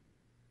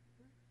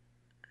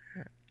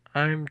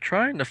 I'm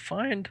trying to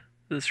find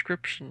the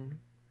description.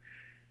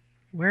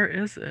 Where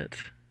is it?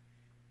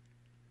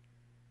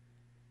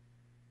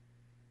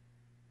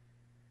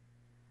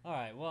 All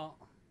right. Well,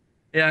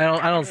 Yeah, I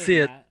don't other see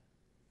than it.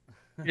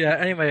 that, Yeah,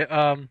 anyway,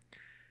 uh,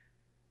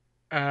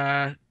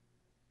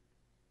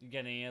 you got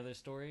any other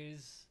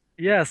stories?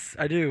 yes,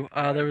 I do.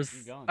 All There right, was,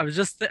 you going? I was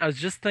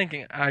just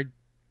thinking, I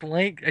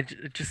blanked,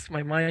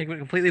 my mind went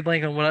completely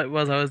blank on what it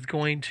was I was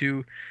going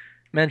to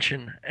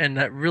mention, and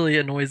that really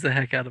annoys the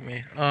heck out of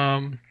me.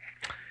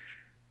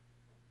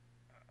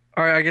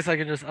 All right, I guess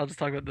I'll just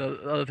talk about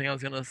the other thing I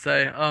was gonna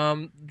say.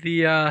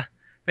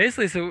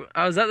 Basically, so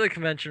I was at the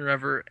convention,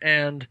 Rever,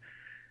 and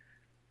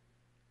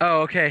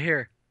oh, okay,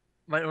 here.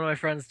 one of my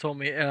friends told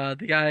me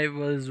the guy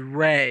was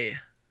Ray.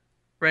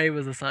 Ray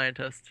was a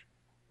scientist.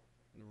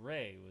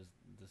 Ray was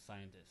the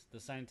scientist. The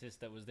scientist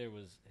that was there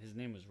was his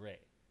name was Ray.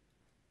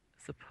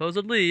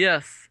 Supposedly,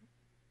 yes.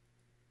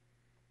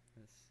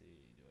 Let's see.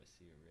 Do I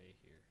see a Ray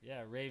here?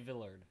 Yeah, Ray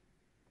Villard.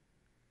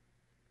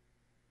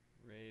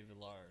 Ray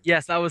Villard.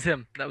 Yes, that was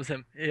him. That was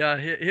him. Yeah,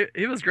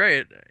 he was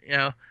great. You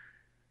know,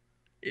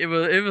 it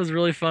was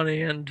really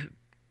funny, and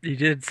he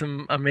did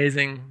some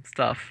amazing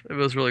stuff. It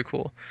was really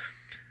cool.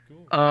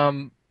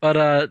 Cool.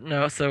 But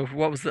no. So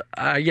what was the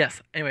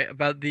yes? Anyway,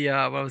 about the what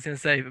I was gonna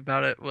say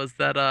about it was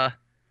that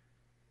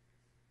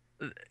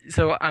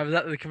so I was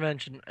at the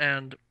convention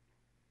and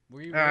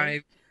Were you really?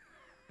 I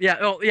yeah.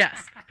 Oh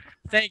yes.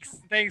 Thanks,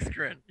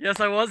 Grin. Yes,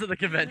 I was at the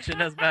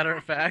convention, as a matter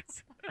of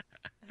fact.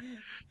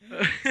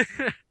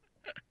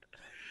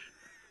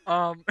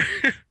 Um,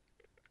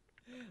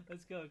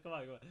 Let's go. Come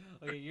on, come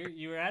on. Okay,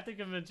 you were at the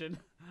convention.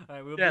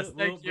 All right, yes,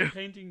 thank we're you.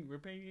 painting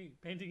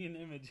an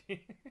image here.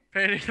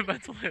 Painting a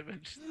mental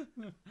image.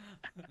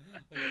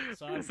 Okay,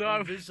 so I'm, So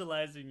I'm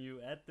visualizing you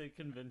at the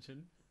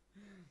convention.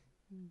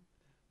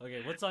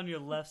 Okay, what's on your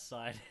left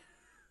side?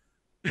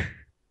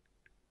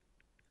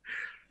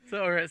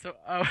 so all right, so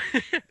all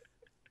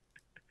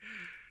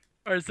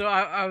right, so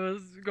I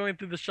was going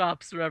through the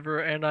shops, or whatever,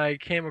 and I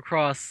came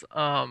across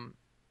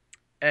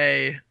a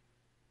a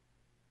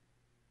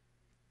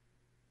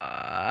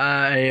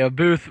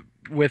booth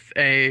with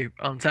a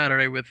on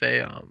Saturday with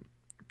a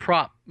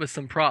prop with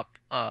some prop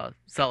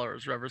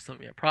sellers, whatever, some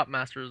prop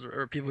masters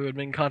or people who had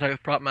been in contact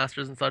with prop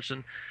masters and such.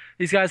 And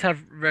these guys have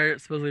very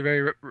supposedly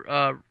very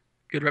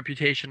good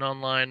reputation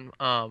online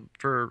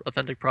for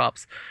authentic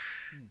props.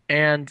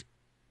 And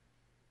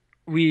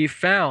we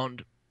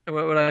found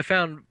what I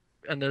found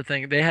and the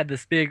thing they had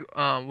this big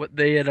what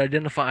they had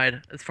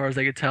identified as far as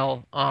I could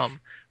tell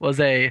was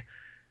a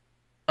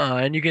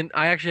and you can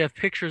I actually have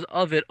pictures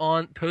of it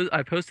on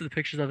I posted the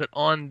pictures of it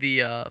on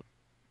the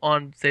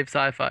on Save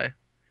Sci-fi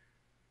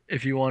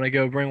if you want to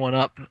go bring one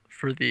up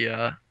for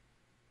Yeah,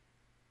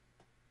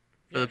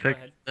 the go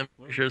ahead.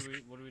 pictures.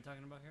 What are we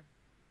talking about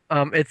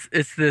here?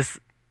 It's this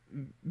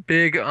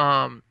big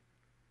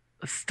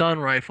stun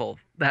rifle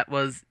that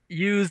was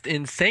used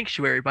in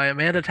Sanctuary by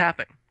Amanda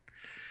Tapping.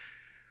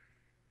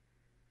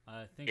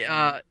 I think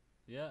Uh,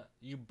 yeah,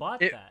 you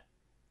bought it that.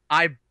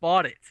 I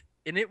bought it,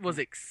 and it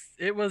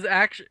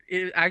actually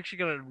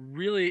got a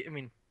really. I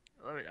mean,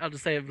 I'll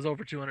just say it was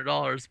over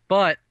 $200.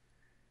 But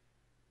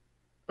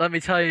let me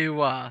just tell you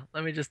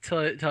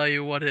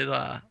what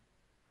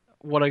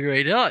a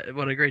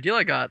great deal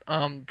I got.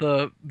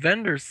 The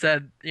vendor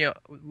said,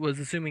 was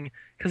assuming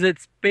because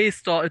it's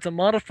a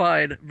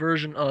modified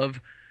version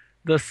of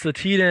the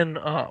Satidin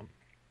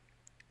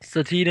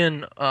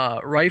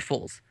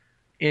rifles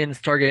in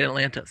Stargate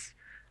Atlantis,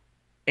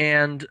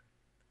 and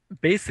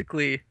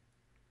basically.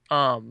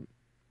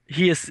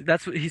 He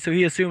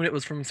assumed it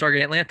was from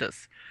Stargate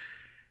Atlantis.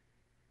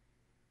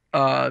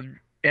 Uh,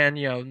 and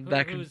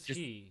that could Who's just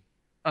he?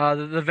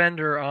 the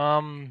vendor.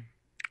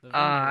 The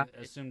Uh, vendor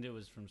assumed it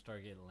was from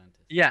Stargate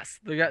Atlantis. yes,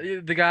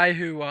 the guy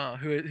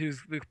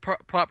who's the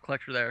prop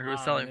collector there who was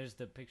Ah, and selling. there's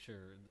the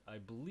picture. I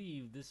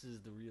believe this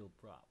is the real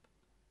prop.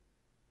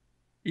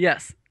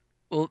 Yes,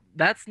 well,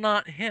 that's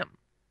not him.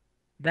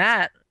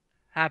 That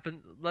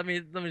happened. Let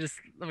me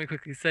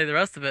quickly say the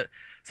rest of it.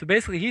 So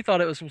basically, he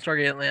thought it was from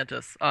Stargate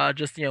Atlantis.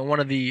 Just one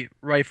of the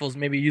rifles,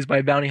 maybe used by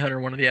a bounty hunter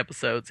in one of the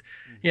episodes.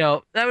 Hmm.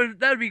 That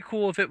would be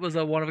cool if it was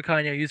a one of a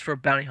kind, used for a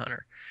bounty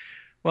hunter.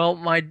 Well,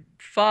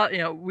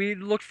 we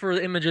looked for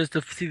images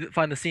to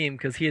find the scene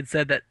because he had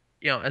said that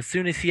as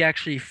soon as he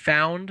actually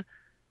found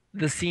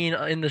the scene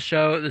in the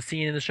show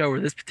where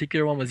this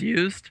particular one was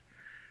used,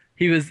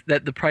 he was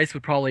that the price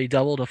would probably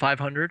double to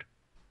 500.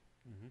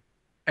 Hmm.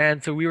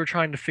 And so we were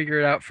trying to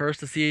figure it out first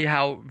to see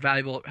how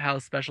valuable, how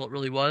special it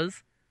really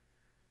was.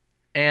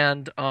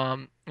 And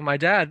my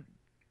dad,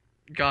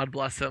 God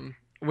bless him,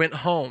 went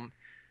home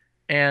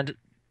and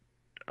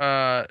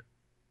uh,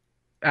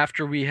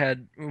 after we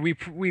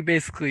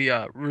basically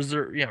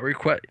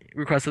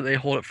requested they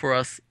hold it for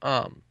us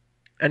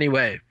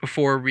anyway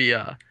before we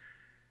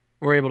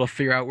were able to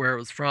figure out where it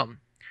was from.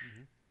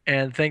 Hmm.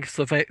 And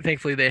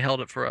thankfully they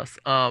held it for us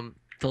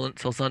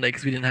till Sunday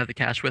because we didn't have the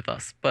cash with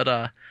us.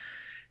 But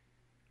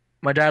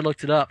my dad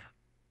looked it up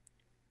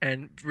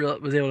and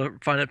was able to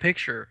find a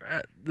picture.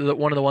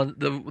 One of the one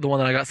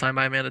that I got signed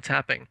by Amanda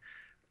Tapping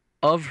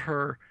of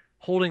her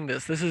holding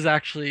this. This is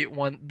actually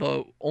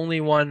the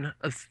only one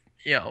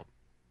you know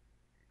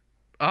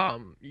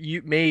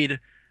you made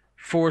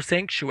for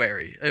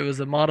Sanctuary. It was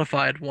a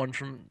modified one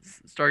from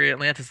Stargate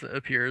Atlantis that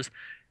appears,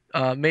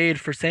 made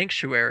for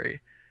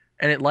Sanctuary,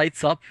 and it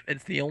lights up.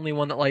 It's the only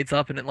one that lights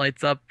up, and it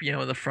lights up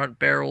in the front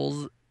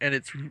barrels, and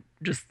it's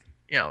just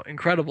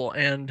incredible.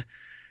 And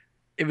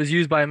it was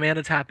used by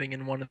Amanda Tapping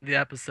in one of the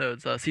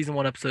episodes, season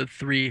one, episode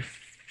three,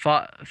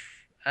 Fit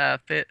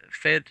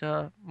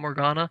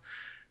Morgana.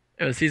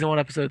 It was season one,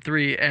 episode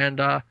three, and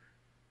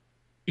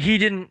the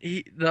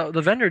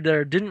vendor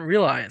there didn't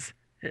realize,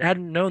 it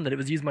hadn't known that it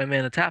was used by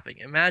Amanda Tapping.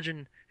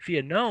 Imagine if he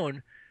had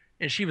known,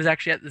 and she was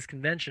actually at this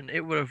convention,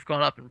 it would have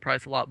gone up in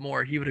price a lot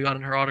more. He would have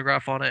gotten her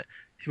autograph on it.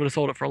 He would have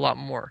sold it for a lot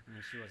more. And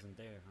she wasn't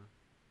there, huh?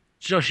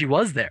 So she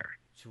was there.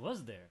 She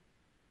was there.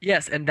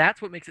 Yes, and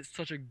that's what makes it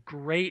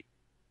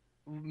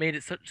made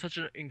it such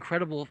an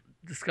incredible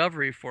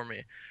discovery for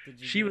me. Did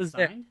you She get it was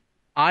there. signed?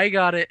 I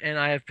got it, and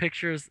I have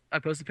pictures. I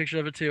posted pictures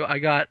of it too.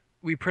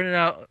 We printed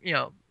out,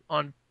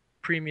 on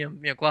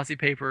premium, glossy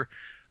paper,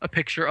 a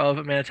picture of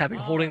Amanda Tapping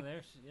Oh, holding,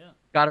 there she, yeah.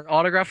 got an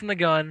autograph from the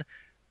gun,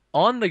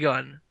 on the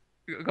gun,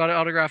 got an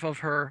autograph of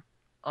her,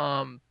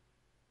 um,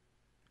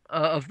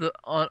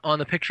 on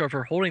the picture of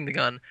her holding the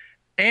gun,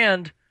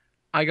 and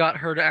I got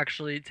her to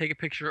actually take a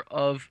picture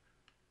of,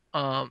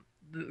 um,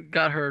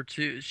 got her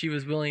to. She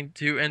was willing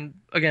to, and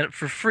again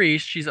for free.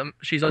 She's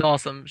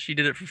awesome. She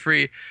did it for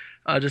free.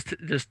 Just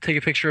take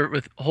a picture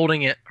with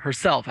holding it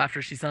herself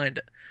after she signed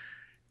it,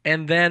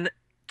 and then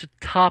to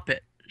top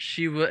it,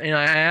 she was. And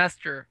I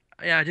asked her.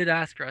 Yeah, I did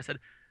ask her.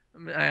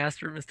 I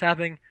asked her, Miss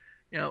Tapping,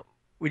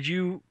 would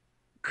you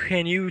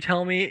can you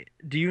tell me,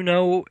 do you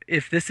know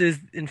if this is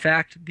in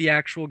fact the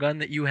actual gun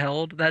that you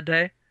held that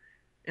day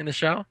in the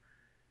show?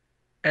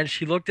 And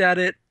she looked at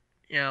it,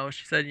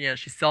 she said,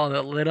 she saw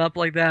it lit up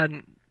like that,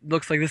 and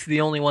looks like this is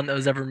the only one that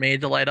was ever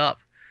made to light up.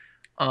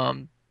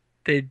 Um,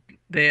 they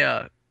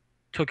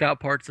took out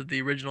parts of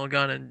the original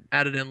gun and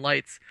added in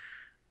lights.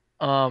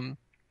 Um,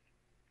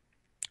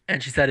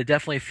 and she said it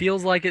definitely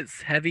feels like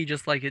it's heavy,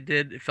 just like it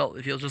did. It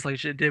feels just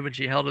like it did when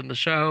she held it in the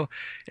show.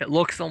 It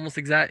looks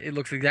exactly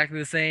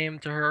the same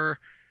to her,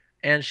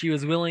 and she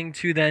was willing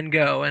to then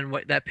go and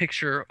that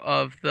picture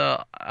of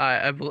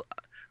I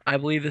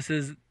believe this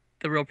is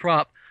the real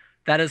prop.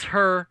 That is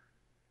her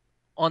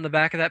on the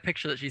back of that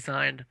picture that she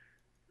signed,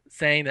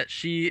 saying that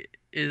she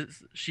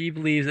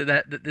believes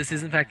that this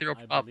is in fact the real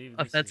I prop, believe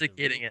this is the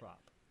authenticating real it.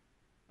 prop.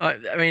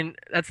 I mean,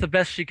 that's the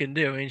best she can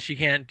do. I mean, she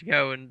can't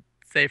go and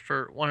say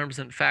for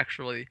 100%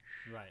 factually,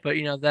 Right. but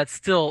that's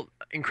still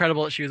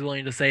incredible that she was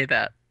willing to say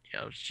that.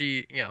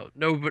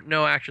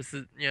 No actress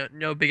is,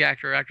 no big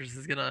actor or actress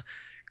is gonna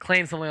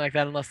claim something like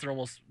that unless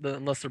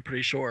they're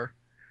pretty sure.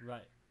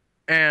 Right.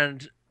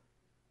 And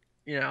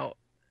you know,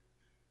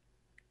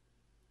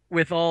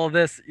 with all of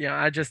this,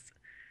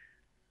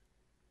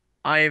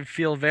 I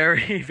feel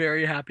very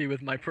very happy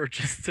with my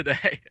purchase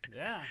today.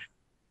 Yeah.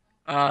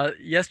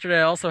 Yesterday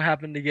I also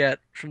happened to get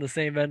from the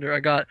same vendor. I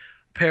got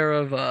a pair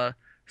of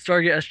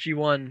Stargate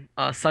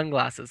SG-1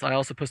 sunglasses. I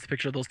also posted a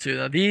picture of those too.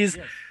 Now these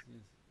Yes.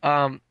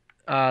 Yes.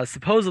 um,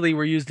 supposedly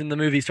were used in the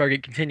movie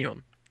Stargate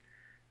Continuum.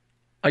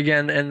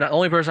 Again, and the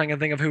only person I can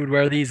think of who would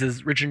wear these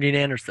is Richard Dean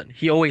Anderson.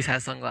 He always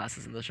has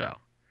sunglasses in the show.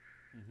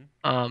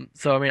 Hmm.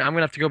 So I mean, I'm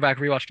gonna have to go back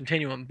and rewatch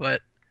Continuum,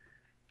 but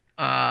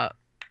uh,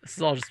 this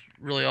is all just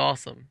really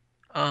awesome.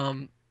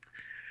 Um,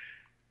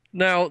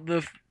 Now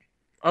the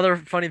other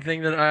funny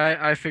thing that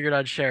I figured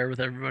I'd share with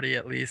everybody,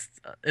 at least,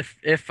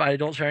 if I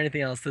don't share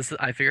anything else,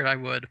 I figured I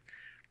would.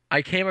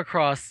 I came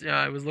across,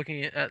 I was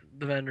looking at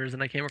the vendors,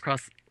 and I came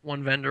across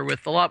one vendor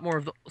with a lot more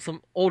of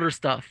some older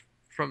stuff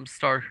from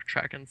Star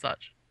Trek and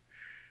such,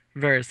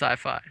 various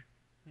sci-fi,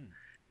 Hmm.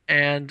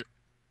 and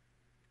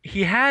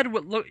he had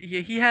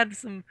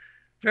some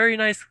very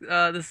nice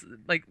this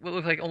like what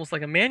looked like almost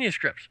like a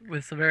manuscript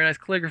with some very nice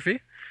calligraphy,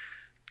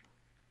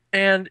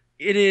 and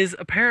it is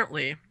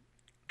apparently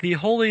the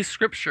holy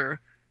scripture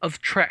of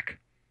Trek,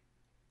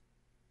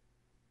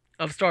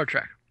 of Star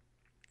Trek.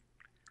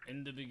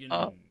 In the beginning,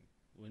 Uh,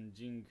 when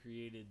Gene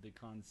created the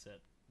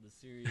concept, the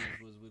series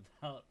was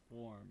without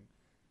form,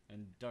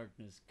 and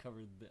darkness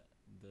covered the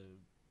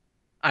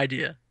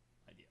Idea.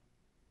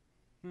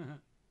 idea.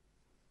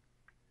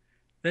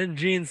 Then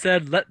Gene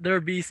said, "Let there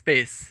be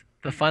space,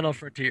 the final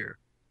frontier,"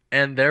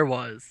 and there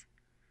was.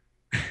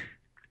 That's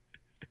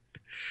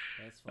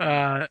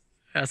funny.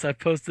 As I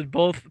posted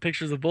both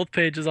pictures of both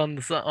pages on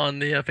the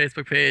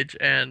Facebook page,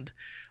 and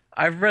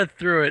I've read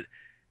through it.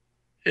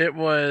 It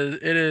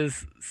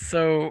is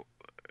so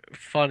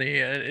funny,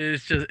 and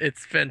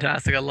it's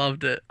fantastic. I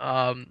loved it.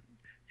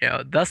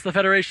 Thus the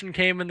Federation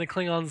came and the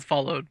Klingons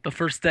followed the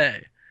first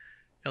day.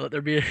 Let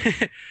there be.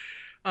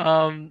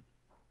 um,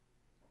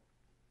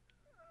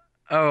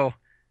 oh,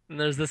 and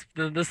there's this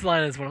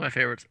line is one of my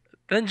favorites.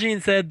 Then Gene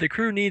said, "The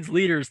crew needs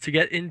leaders to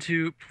get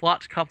into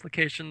plot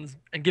complications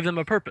and give them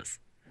a purpose."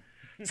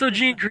 So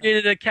Gene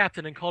created a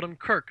captain and called him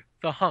Kirk,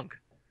 the hunk.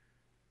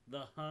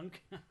 The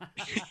hunk.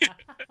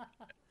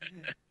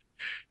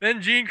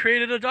 Then Gene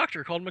created a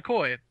doctor called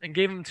McCoy and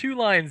gave him 2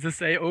 lines to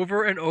say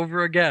over and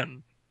over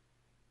again.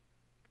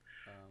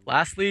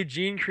 Lastly,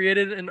 Gene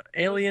created an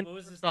alien. What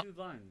was his 2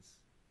 lines?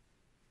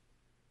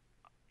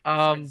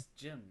 Um, Besides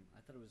Jim.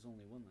 I thought it was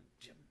only 1 line.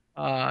 Jim.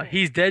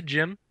 he's dead,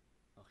 Jim,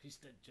 Oh, he's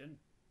dead, Jim.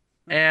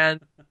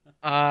 and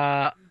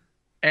uh,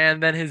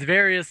 and then his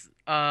various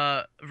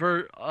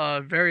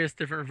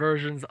different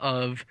versions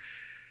of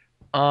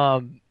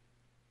um,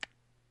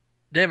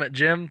 damn it,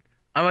 Jim,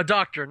 I'm a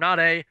doctor, not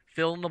a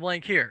fill in the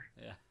blank here.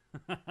 Yeah.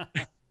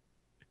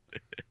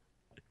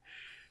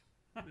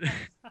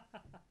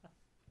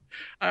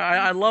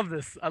 I love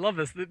this. I love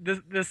this.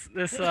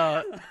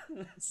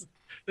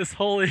 This this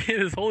holy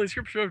this holy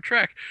scripture of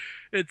Trek.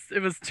 It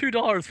was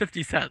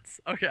 $2.50.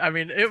 Okay, I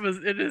mean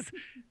it is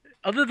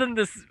other than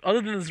this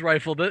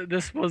rifle,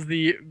 this was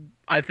the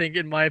I think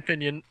in my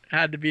opinion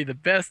had to be the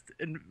best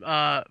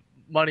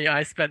money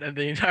I spent at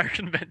the entire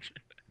convention.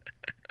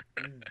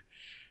 Mm.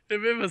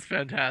 It was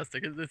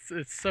fantastic.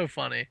 It's so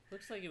funny.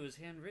 Looks like it was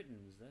handwritten.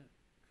 Is that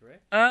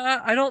correct?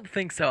 I don't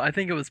think so. I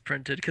think it was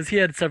printed because he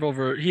had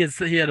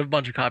he had a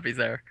bunch of copies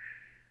there.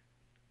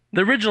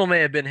 The original may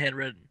have been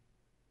handwritten,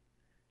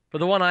 but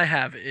the one I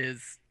have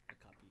is A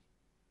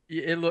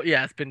copy.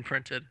 yeah, it's been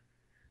printed.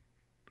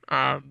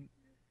 Um,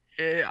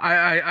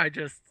 I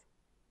just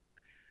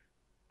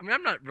I mean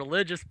I'm not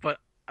religious, but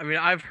I mean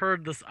I've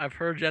heard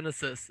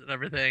Genesis and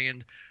everything,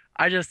 and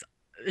I just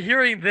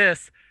hearing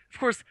this, of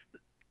course,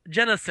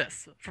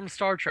 Genesis from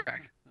Star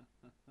Trek.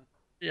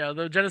 Yeah,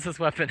 the Genesis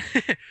weapon.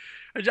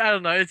 I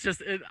don't know. It's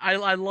just I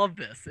love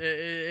this. It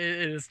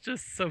is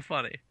just so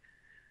funny.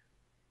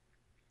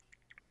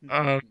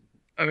 Uh,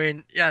 I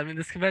mean, yeah. I mean,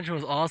 this convention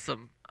was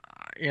awesome.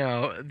 You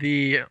know,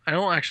 the I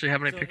don't actually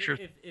have any So pictures.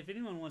 if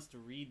anyone wants to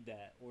read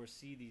that or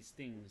see these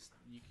things,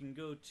 you can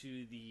go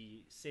to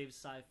the Save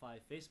Sci-Fi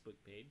Facebook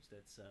page.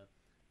 That's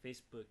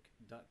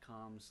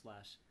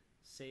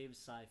facebook.com/Save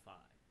Sci-Fi.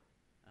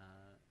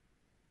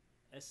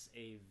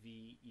 SAVESCIFI.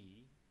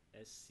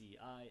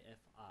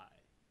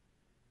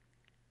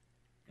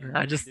 And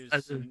I there's I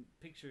just some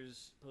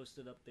pictures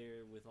posted up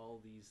there with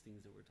all these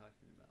things that we're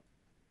talking about.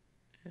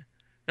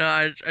 no,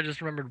 I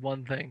just remembered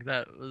one thing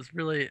that was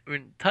really I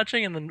mean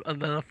touching and then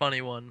a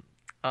funny one.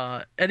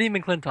 Eddie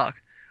McClintock.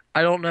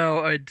 I don't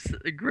know.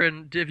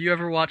 Grin. Have you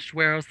ever watched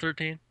Warehouse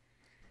 13?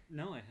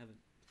 No, I haven't.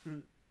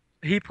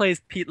 He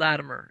plays Pete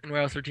Latimer in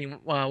Warehouse 13,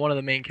 one of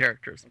the main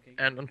characters. Okay,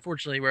 And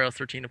unfortunately, Warehouse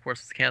 13, of course,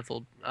 was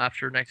canceled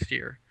after next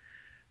year.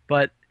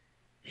 But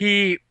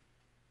he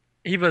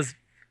he was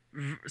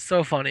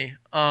so funny.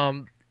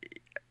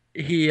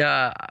 He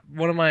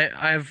one of my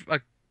I have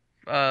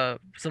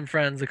some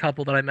friends, a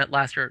couple that I met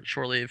last year at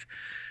Shoreleave,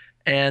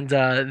 and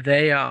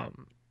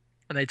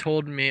they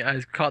told me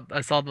I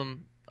saw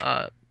them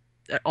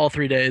all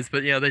 3 days,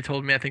 but you know they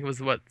told me I think it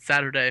was what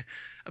Saturday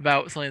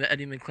about something that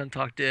Eddie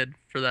McClintock did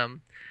for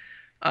them.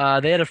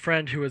 They had a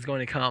friend who was going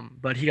to come,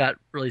 but he got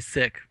really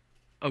sick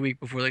a week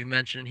before the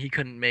convention, and he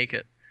couldn't make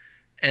it.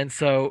 And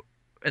so,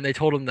 and they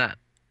told him that,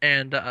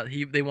 and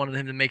they wanted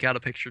him to make out a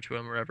picture to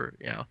him or whatever,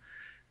 you know.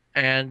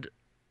 And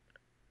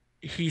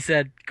he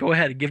said, "Go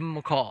ahead, give him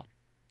a call."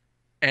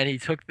 And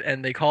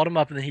they called him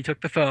up, and then he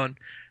took the phone,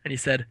 and he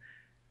said,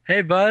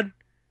 "Hey, bud,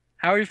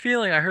 how are you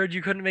feeling? I heard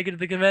you couldn't make it to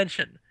the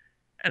convention."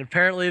 And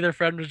apparently, their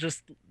friend was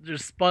just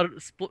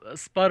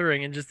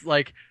sputtering and just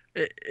like,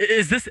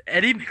 "Is this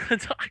Eddie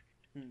McClintock?"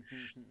 And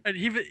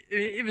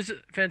it was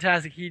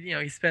fantastic.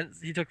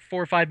 He took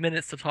 4 or 5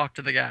 minutes to talk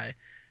to the guy.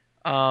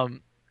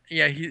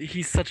 Yeah,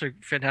 he's such a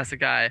fantastic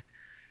guy.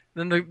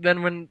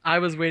 Then when I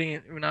was waiting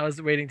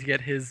to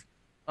get his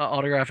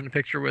autograph and a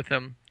picture with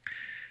him,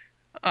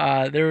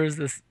 there was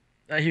this.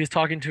 He was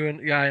talking to a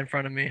guy in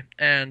front of me,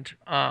 and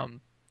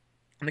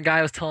the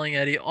guy was telling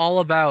Eddie all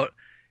about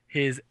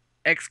his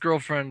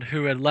ex-girlfriend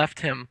who had left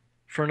him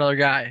for another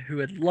guy who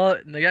had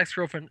loved the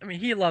ex-girlfriend. I mean,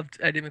 he loved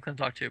Eddie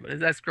McClintock too, but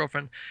his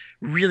ex-girlfriend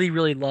really,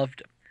 really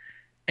loved him.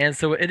 And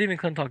so what Eddie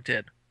McClintock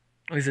did,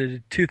 he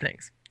did two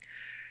things.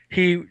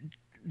 He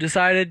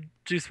decided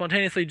to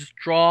spontaneously just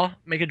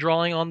make a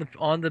drawing on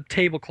the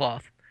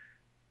tablecloth,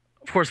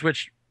 of course,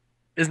 which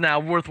is now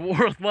worth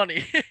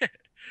money.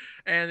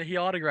 And he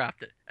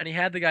autographed it, and he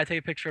had the guy take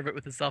a picture of it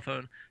with his cell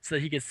phone so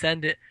that he could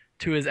send it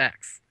to his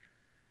ex.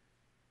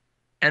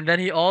 And then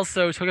he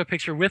also took a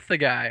picture with the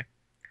guy,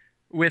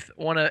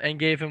 and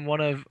gave him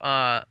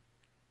either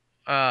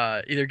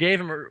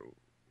gave him or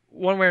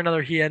one way or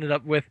another he ended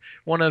up with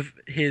one of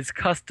his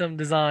custom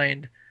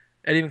designed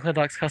Eddie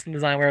McClintock's custom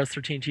designed Warehouse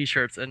 13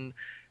 t-shirts, and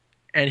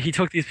he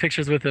took these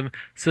pictures with him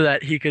so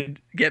that he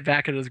could get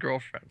back at his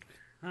girlfriend.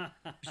 I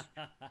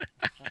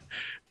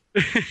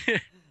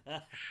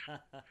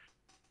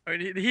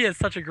mean, he has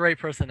such a great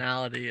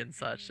personality and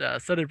such.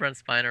 So did Brent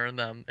Spiner and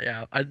them.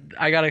 Yeah,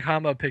 I got a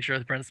combo picture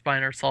with Brent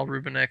Spiner, Saul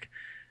Rubinek,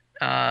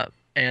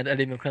 and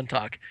Eddie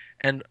McClintock.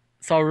 And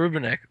Saul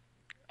Rubinek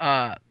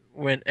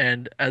went,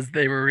 and as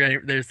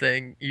they're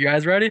saying, "You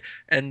guys ready?"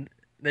 And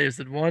they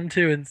said one,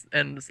 two,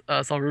 and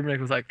Saul Rubinek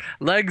was like,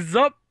 "Legs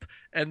up!"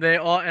 And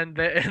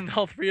and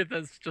all three of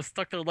them just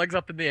stuck their legs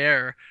up in the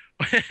air,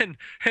 and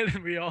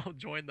we all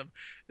joined them.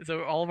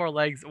 So one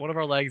of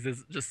our legs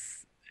is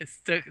just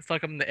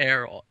stuck up in the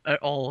air,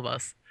 all of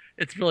us.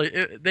 It's really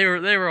they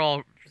were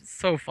all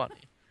so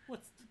funny.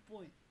 What's the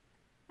point?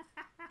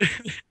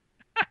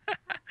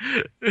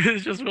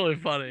 It's just really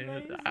funny.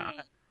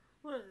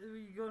 What, are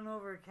you going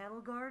over a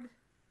cattle guard?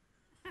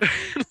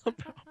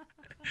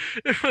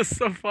 It was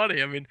so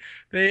funny. I mean,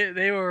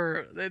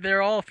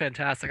 they're all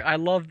fantastic. I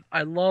love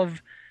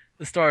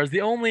the stars.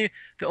 The only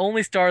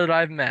star that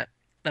I've met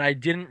that I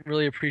didn't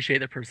really appreciate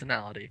their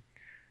personality,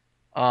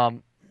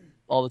 all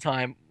the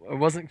time. I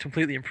wasn't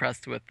completely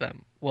impressed with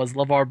them. Was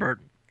LeVar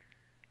Burton.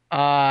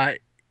 Uh,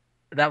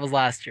 that was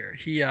last year.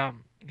 He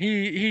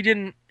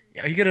didn't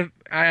he could have.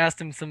 I asked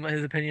him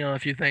his opinion on a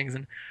few things,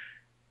 and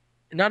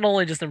not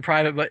only just in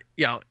private, but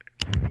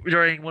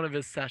during one of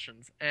his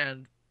sessions,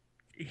 and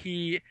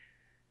he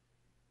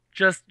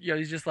just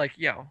he's just like,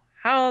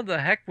 how the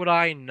heck would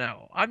I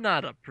know? I'm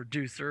not a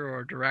producer or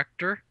a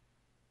director.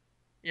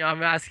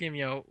 I'm asking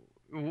him,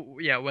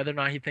 whether or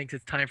not he thinks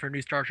it's time for a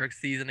new Star Trek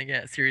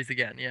series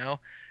again.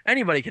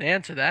 Anybody can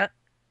answer that.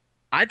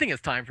 I think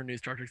it's time for a new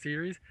Star Trek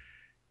series.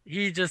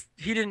 He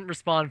didn't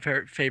respond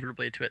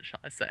favorably to it, shall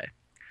I say?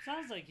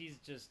 Sounds like he's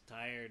just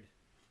tired.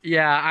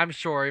 Yeah, I'm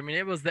sure. I mean,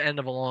 it was the end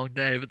of a long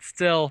day, but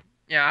still,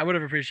 I would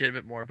have appreciated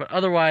a bit more. But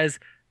otherwise,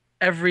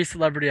 every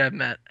celebrity I've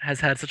met has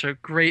had such a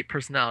great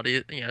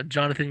personality.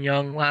 Jonathan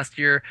Young last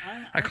year,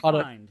 I I I caught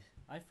it. find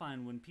I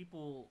find when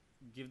people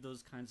give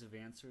those kinds of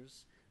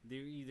answers, they're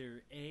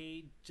either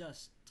A,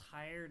 just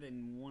tired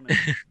and want to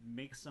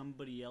make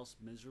somebody else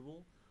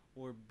miserable,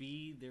 or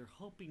B, they're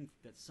hoping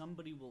that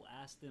somebody will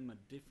ask them a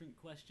different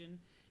question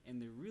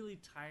and they're really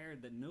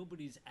tired that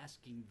nobody's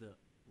asking the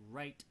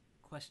right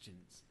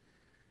questions.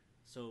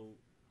 So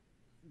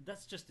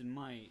that's just in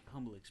my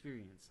humble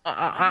experience. I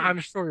think I'm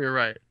sure you're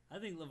right. I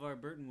think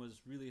LeVar Burton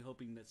was really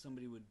hoping that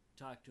somebody would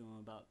talk to him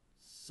about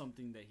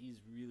something that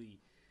he's really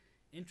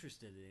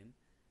interested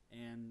in,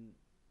 and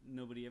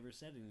nobody ever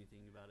said anything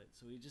about it.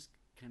 So he just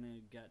kind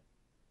of got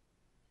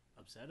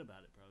upset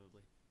about it,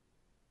 probably.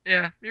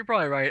 Yeah, you're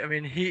probably right. I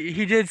mean,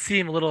 he did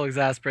seem a little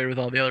exasperated with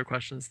all the other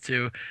questions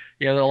too.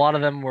 A lot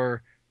of them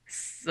were,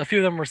 a few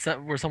of them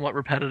were somewhat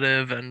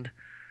repetitive, and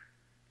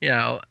you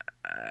know,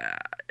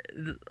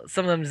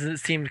 some of them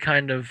seemed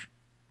kind of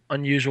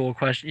unusual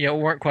questions.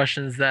 Weren't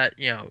questions that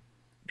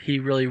he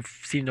really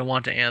seemed to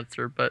want to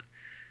answer. But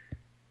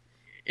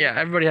yeah, Yeah,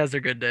 everybody has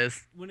their good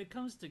days. when it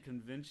comes to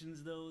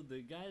conventions, though,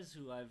 the guys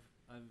who I've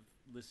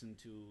listened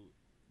to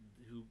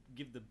who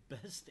give the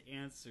best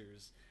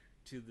answers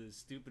to the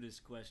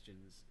stupidest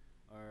questions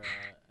are,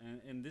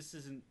 and this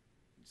isn't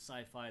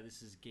sci-fi.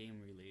 This is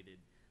game related,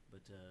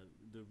 but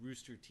the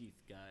Rooster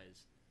Teeth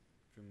guys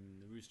from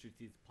the Rooster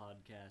Teeth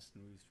podcast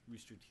and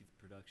Rooster Teeth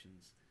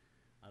Productions.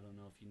 I don't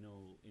know if you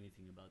know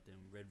anything about them,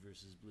 Red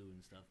versus Blue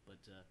and stuff, but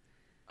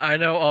I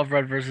know of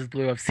Red versus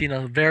Blue. I've seen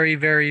a very,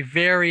 very,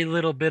 very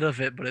little bit of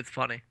it, but it's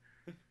funny.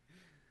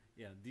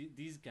 yeah,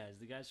 these guys,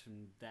 the guys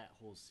from that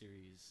whole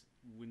series,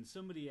 when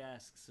somebody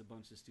asks a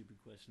bunch of stupid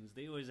questions,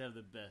 they always have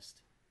the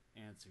best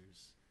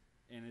answers,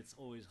 and it's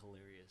always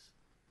hilarious.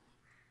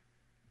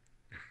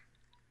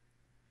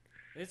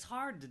 It's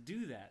hard to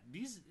do that.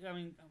 I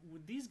mean,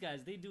 with these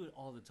guys, they do it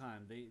all the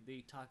time.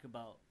 They talk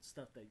about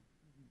stuff that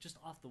just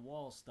off the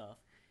wall stuff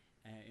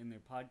in their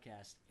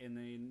podcast, and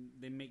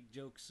they make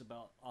jokes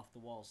about off the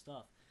wall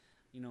stuff.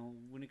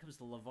 When it comes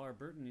to LeVar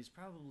Burton, he's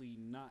probably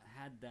not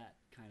had that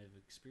kind of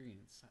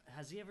experience.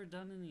 Has he ever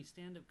done any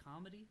stand up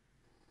comedy?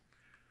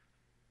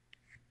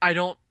 I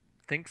don't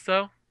think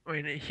so. I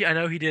mean, I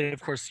know he did,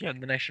 of course, the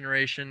Next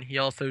Generation. He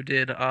also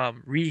did,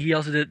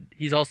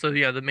 he's also,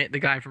 the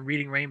guy from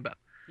Reading Rainbow.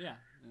 Yeah,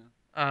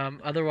 yeah.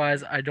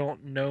 Otherwise, I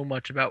don't know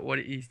much about what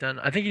he's done.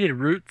 I think he did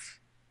Roots.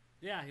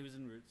 Yeah, he was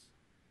in Roots.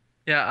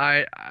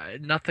 Yeah,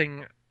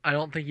 nothing. I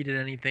don't think he did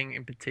anything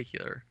in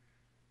particular,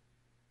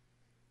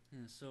 Yeah,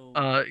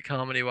 so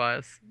comedy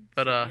wise.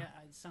 But yeah,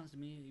 it sounds to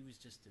me he was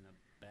just in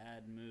a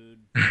bad mood.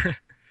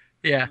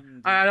 yeah,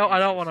 Wanting to I don't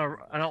answer want to,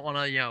 stupid I don't want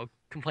to, questions.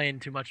 complain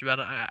too much about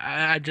it.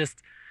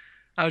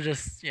 I was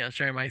just,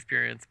 sharing my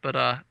experience. But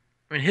I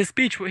mean, his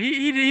speech,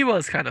 he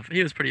was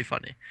he was pretty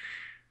funny.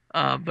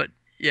 But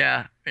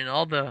yeah, I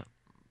mean,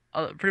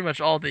 pretty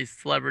much all these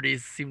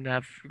celebrities seem to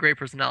have great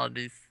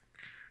personalities.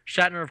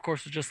 Shatner, of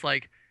course, was just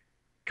like,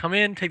 come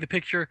in, take the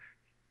picture,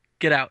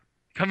 get out.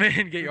 Come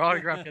in, get your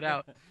autograph, get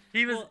out.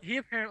 Well, He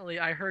apparently,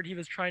 I heard he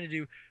was trying to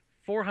do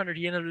 400.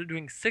 He ended up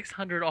doing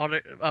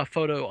 600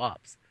 photo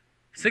ops,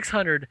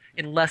 600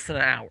 in less than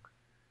an hour.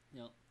 you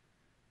know,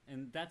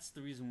 and that's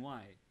the reason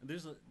why.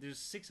 There's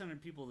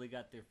 600 people that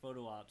got their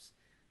photo ops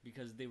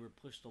because they were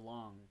pushed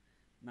along.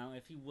 Now,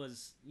 if he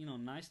was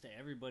nice to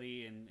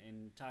everybody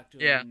and talked to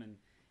Yeah, them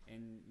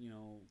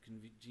and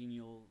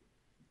congenial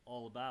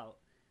all about,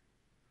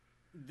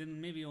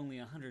 then maybe only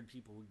 100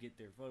 people would get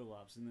their photo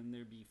ops, and then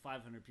there'd be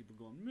 500 people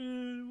going,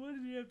 man, why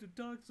did he have to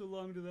talk so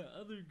long to that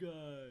other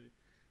guy?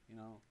 You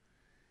know,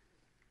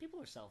 people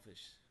are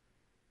selfish.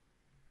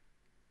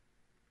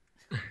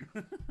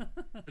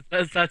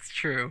 that's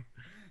true.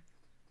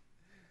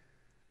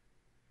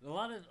 A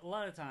lot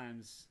of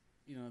times,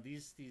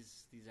 these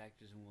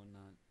actors and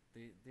whatnot,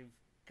 they've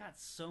got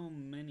so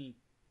many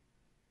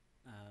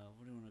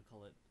what do you want to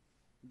call it,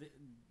 the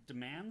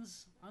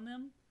demands on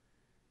them.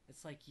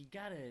 It's like you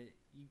gotta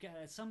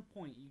at some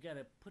point you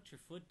gotta put your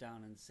foot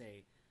down and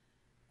say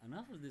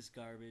enough of this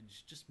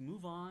garbage. Just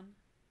move on,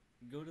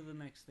 go to the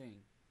next thing.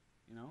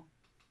 You know,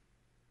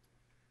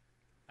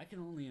 I can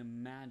only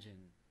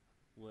imagine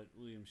what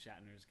William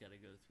Shatner's got to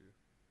go through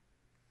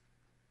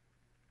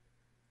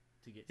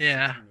to get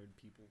Yeah, 600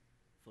 people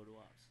photo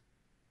ops.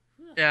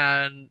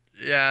 yeah, and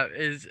yeah,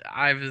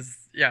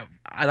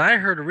 and I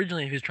heard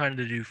originally he was trying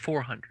to do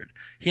 400.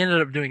 He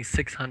ended up doing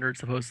 600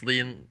 supposedly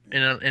in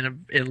a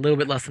little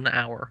bit less than an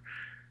hour.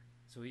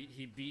 So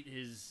he beat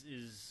his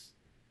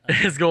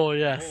His goal,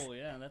 yes. goal.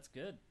 Yeah, that's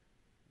good.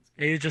 That's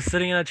He good. was just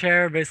sitting in a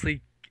chair,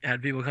 basically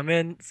had people come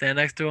in, stand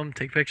next to him,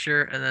 take a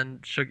picture, and then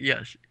shook.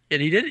 Yeah,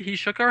 and he did. He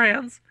shook our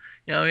hands.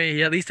 He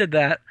at least did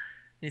that.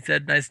 He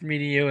said, "Nice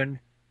meeting you, and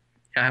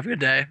yeah, have a good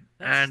day."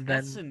 And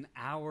That's then, an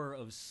hour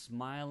of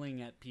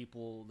smiling at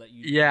people that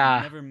you've yeah,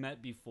 never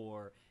met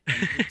before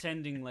and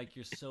pretending like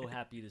you're so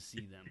happy to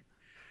see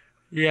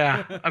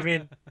yeah.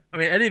 them.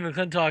 Eddie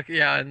McClintock,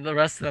 yeah, and the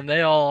rest of them,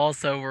 they all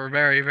also were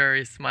very,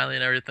 very smiley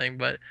and everything.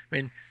 But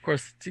of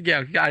course, yeah,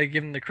 you gotta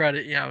give him the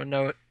credit.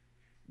 No,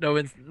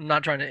 no,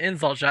 not trying to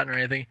insult Shatner or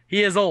anything.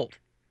 He is old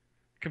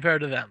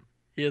compared to them.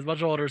 He is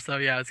much older, so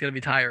yeah, it's gonna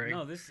be tiring.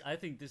 No, this I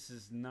think this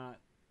is not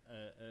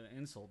an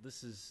insult.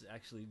 This is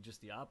actually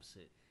just the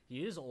opposite.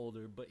 He is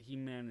older, but he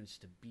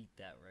managed to beat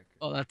that record.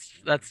 Oh, You know,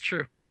 that's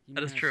true. he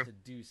That is managed true. to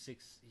do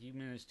six. He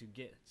managed to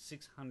get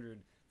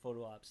 600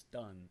 photo ops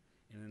done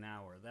in an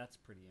hour. That's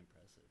pretty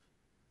impressive.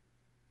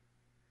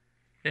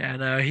 Yeah,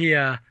 no,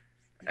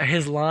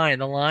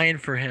 the line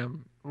for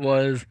him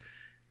was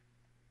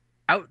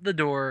out the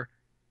door,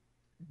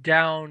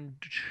 down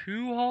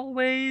two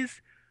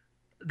hallways,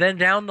 then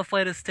down the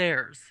flight of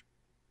stairs.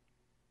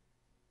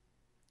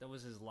 That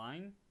was his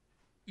line.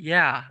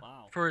 Yeah,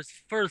 Wow. for his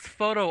first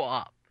photo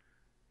op.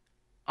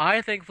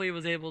 I thankfully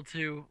was able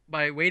to,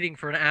 by waiting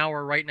for an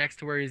hour right next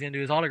to where he's gonna do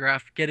his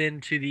autograph, get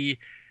into the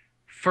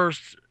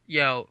first,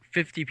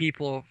 50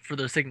 people for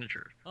their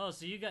signature. Oh,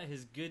 so you got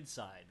his good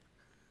side.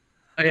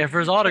 Oh, yeah, for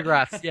his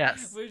autographs,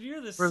 yes. When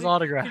you're the For his could you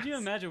autographs.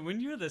 imagine when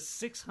you're the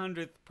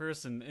 600th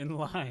person in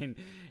line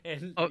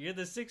and Oh, you're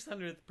the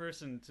 600th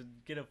person to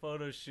get a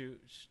photo shoot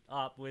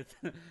op with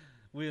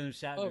William oh,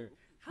 Shatner?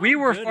 How we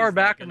were good far is that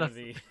back in gonna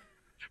the. be?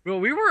 Well,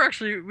 we were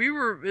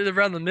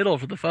around the middle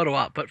for the photo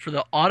op, but for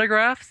the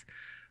autographs,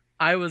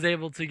 I was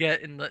able to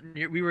get in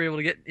the. We were able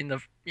to get in the.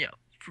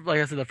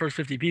 Like I said, the first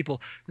 50 people.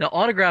 Now,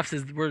 autographs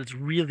is where it's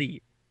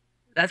really.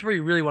 That's where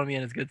you really want to be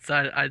on his good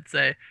side, I'd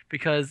say,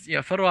 because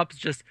photo op is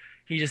just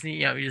he just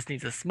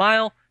needs a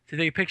smile to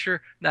take a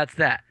picture. That's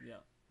that. Yeah,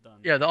 done.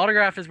 Yeah, the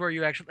autograph is where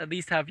you actually at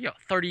least have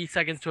 30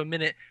 seconds to a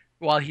minute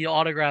while he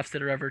autographs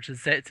it or whatever to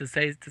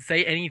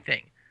say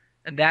anything,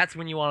 and that's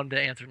when you want him to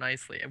answer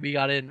nicely. And we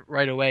got in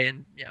right away,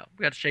 and we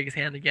got to shake his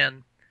hand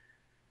again.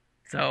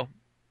 So,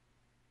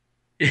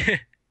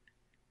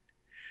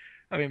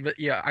 but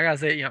yeah, I gotta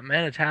say, What?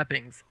 Amanda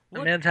Tapping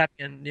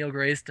and Neil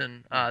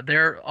Grayston,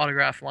 their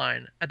autograph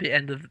line at the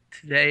end of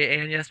today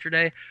and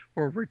yesterday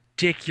were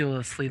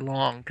ridiculously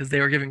long because they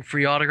were giving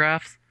free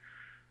autographs.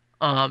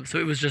 So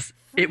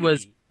Free it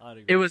was,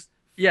 autographs.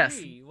 yes,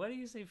 Free? Why do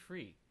you say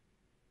free?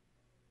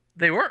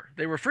 they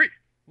were free.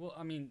 Well,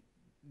 I mean,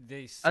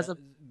 As a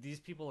these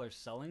people are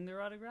selling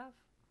their autograph.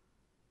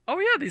 Oh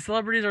yeah, these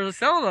celebrities are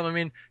selling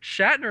them.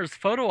 Shatner's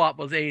photo op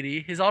was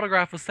 80, his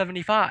autograph was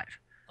 75.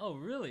 Oh,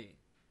 really?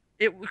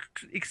 It was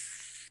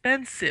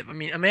expensive.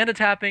 Amanda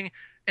Tapping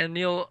and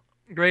Neil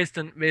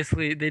Grayston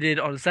basically they did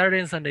on Saturday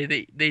and Sunday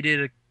they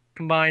did a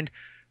combined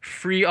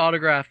free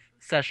autograph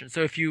session.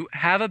 So if you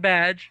have a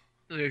badge,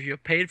 so if you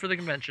have paid for the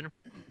convention,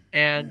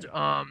 and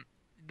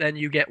then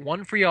you get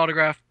one free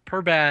autograph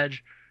per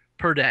badge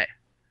per day.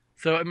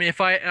 So if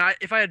I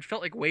had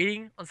felt like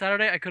waiting on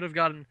Saturday, I could have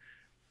gotten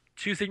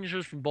two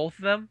signatures from both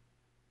of them.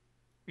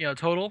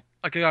 Total.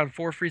 I could have gotten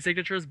four free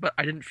signatures, but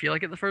I didn't feel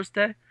like it the first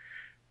day,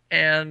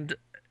 and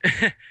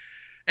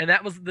and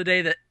that was the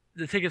day that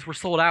the tickets were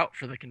sold out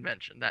for the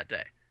convention that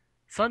day.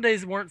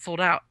 Sundays weren't sold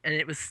out, and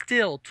it was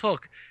still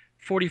took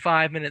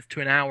 45 minutes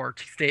to an hour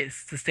to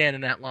stand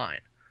in that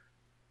line.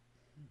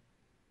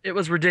 It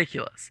was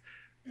ridiculous.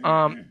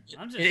 I'm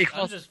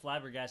just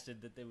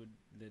flabbergasted that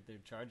they're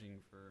charging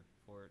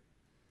for it.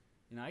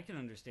 I can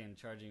understand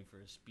charging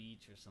for a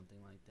speech or something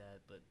like that,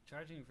 but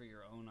charging for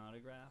your own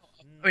autograph?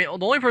 The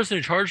only person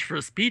who charged for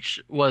a speech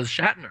was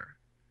Shatner.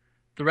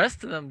 The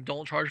rest of them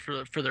don't charge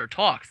for their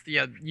talks.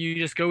 Yeah, you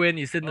just go in,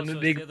 you sit in the So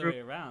it's big the other room. way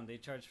around. They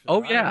charge for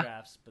Oh their yeah,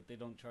 autographs, but they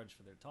don't charge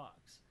for their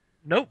talks.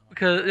 nope.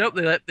 Because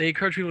they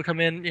encourage people to come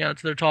in, to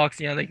their talks.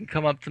 They can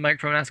come up to the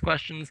microphone and ask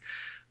questions.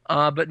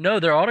 But no,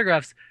 their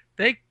autographs.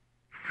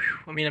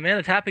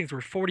 Amanda Tappings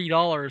were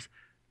 $40.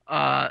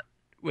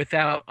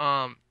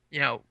 Without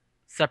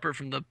separate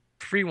from the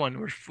free one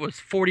was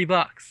 $40.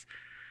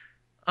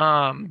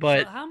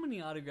 But So how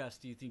many autographs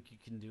do you think you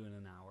can do in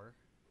an hour?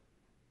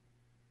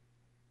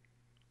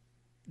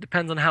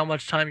 depends on how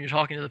much time you're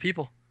talking to the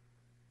people.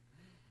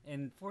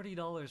 And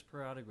 $40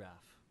 per autograph.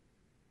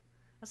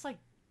 That's like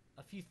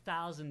a few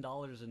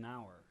 $1,000s an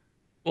hour.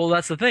 Well,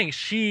 that's the thing.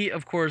 She,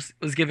 of course,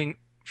 was giving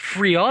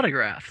free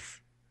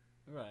autographs.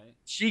 Right.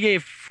 She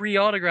gave free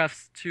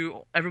autographs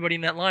to everybody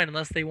in that line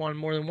unless they wanted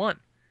more than one.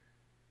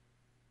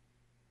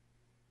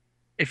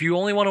 If you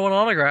only wanted one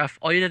autograph,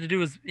 all you had to do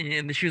was,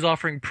 and she was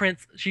offering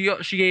prints. She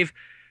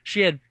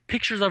had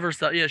pictures of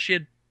herself. Yeah, she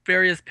had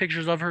various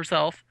pictures of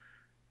herself,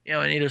 in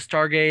either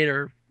Stargate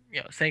or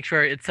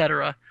Sanctuary,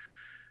 etc.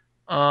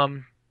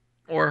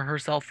 Or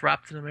herself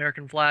wrapped in an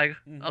American flag,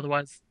 Mm-hmm.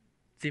 otherwise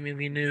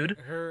seemingly nude.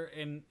 Her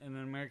in an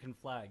American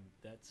flag.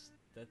 That's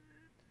that.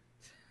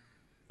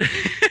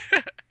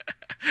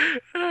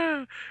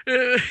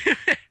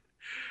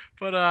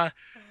 But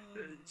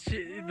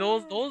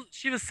those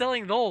she was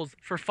selling those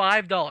for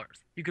 $5.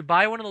 You could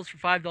buy one of those for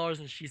 $5,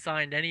 and she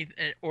signed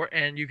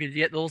and you could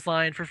get those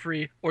signed for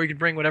free, or you could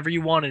bring whatever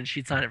you wanted, and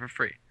she'd sign it for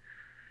free.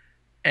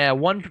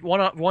 And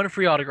one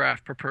free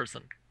autograph per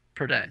person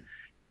per day,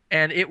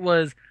 and it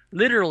was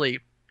literally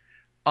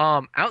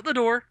out the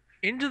door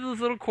into this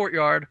little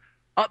courtyard,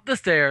 up the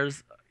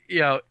stairs,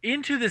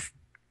 into this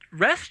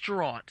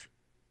restaurant,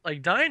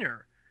 like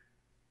diner,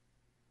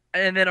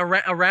 and then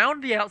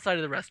around the outside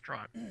of the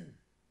restaurant,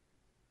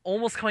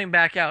 almost coming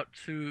back out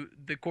to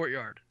the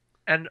courtyard.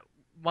 And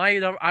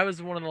I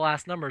was one of the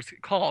last numbers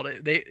called.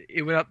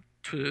 It went up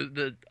to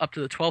the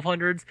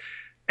 1200s,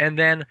 and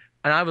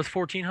I was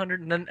 1400,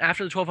 and then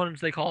after the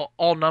 1200s they call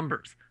all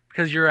numbers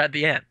because you're at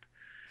the end.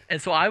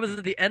 And so I was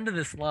at the end of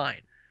this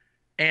line,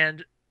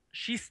 and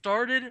she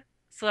started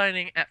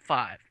signing at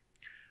 5.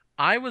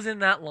 I was in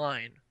that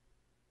line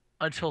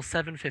until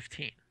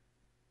 7:15.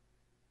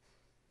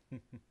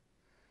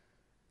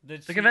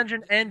 The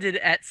convention ended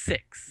at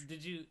 6.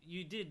 Did you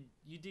did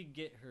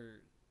get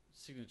her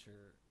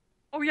signature?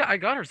 Oh yeah, I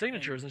got her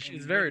signatures, and she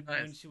was very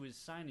nice. When she was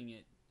signing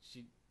it,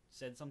 she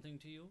said something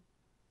to you?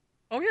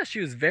 Oh yeah, she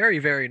was very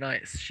very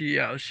nice. She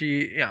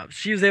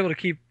was able to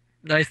keep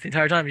nice the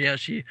entire time. Yeah,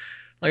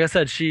 like I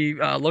said, she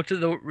looked at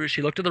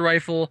the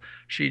rifle.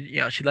 She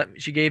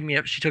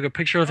took a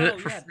picture of it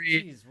for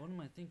free. Jeez, what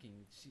am I thinking?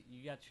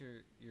 You got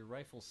your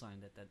rifle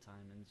signed at that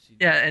time,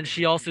 and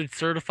she also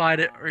certified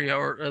it,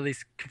 or at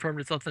least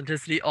confirmed its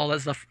authenticity. All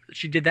that stuff.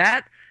 She did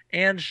that,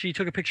 and she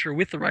took a picture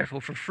with the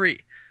rifle for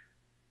free.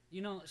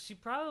 She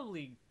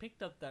probably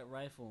picked up that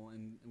rifle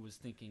and was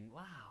thinking,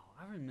 "Wow,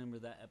 I remember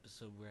that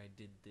episode where I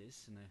did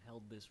this and I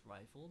held this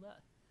rifle."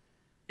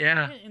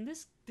 Yeah. And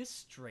this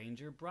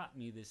stranger brought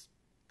me this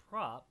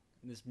prop,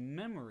 this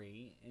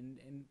memory,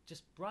 and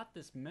just brought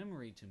this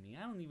memory to me.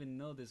 I don't even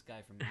know this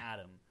guy from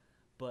Adam,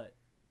 but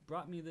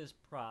brought me this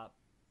prop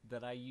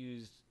that I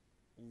used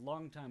a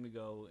long time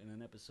ago in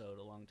an episode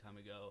a long time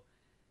ago,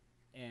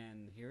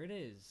 and here it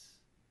is.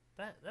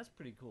 That's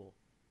pretty cool.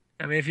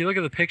 I mean, if you look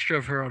at the picture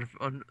of her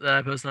on that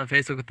I posted on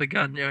Facebook with the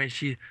gun, I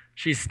mean,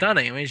 she's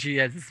stunning. I mean, she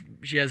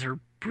has her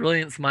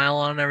brilliant smile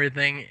on and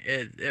everything.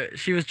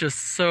 She was just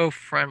so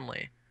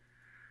friendly.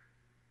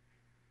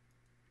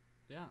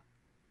 Yeah.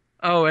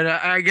 Oh, and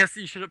I guess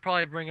you should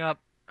probably bring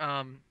up,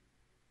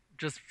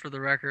 just for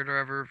the record, or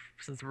ever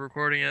since we're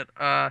recording it,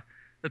 the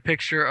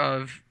picture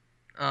of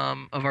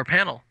our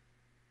panel.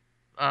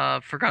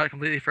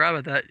 Completely forgot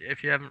about that.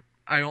 If you haven't,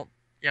 I'm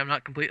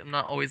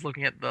not always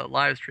looking at the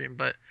live stream,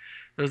 but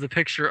there's a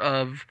picture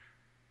of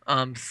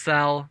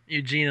Sal,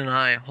 Eugene, and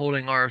I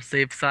holding our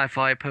Save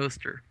Sci-Fi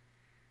poster.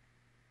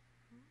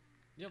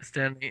 Yep.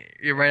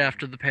 You're right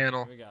after the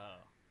panel. Here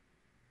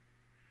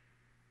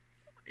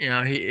we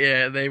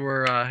go. They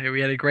were.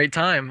 We had a great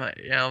time.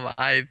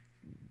 I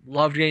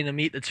loved getting to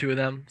meet the two of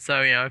them.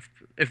 So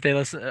if they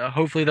listen,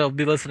 hopefully they'll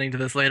be listening to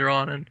this later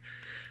on. And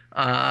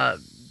let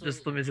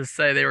me just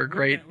say they were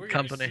great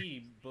company. We're gonna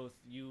see both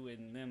you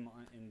and them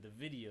in the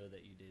video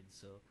that you did.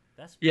 So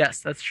that's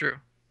that's true.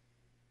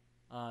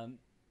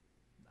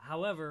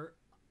 However,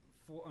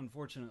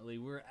 unfortunately,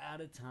 we're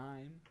out of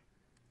time.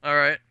 All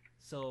right.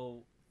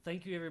 So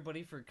thank you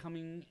everybody for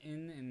coming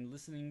in and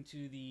listening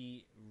to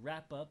the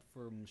wrap up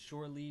from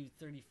Shoreleave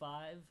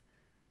 35.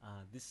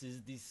 This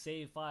is the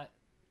SyFy.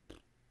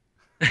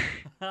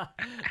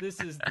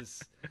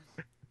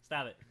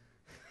 Stop it.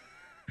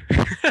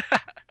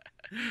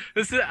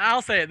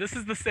 I'll say it. This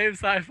is the Save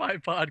Sci-Fi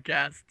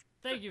podcast.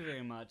 Next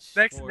very much.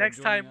 Next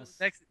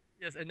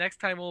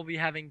time we'll be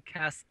having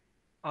Cass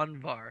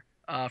Unvar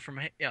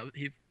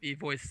he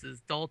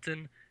voices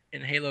Dalton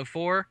in Halo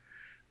 4,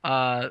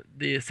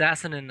 the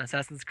assassin in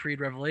Assassin's Creed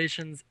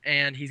Revelations,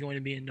 and he's going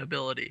to be in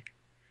Nobility.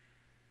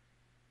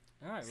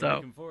 All right, we're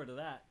looking forward to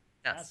that.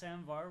 Yes. Cass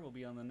Anvar will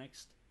be on the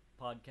next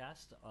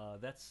podcast.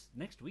 That's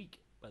next week,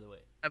 by the way.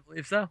 I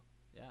believe so.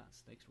 Yeah,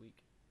 it's next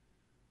week.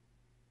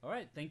 All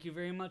right, thank you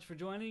very much for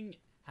joining.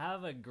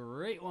 Have a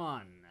great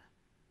one.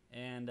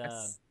 And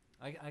Yes.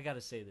 I got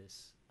to say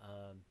this.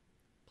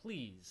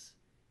 Please,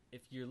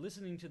 if you're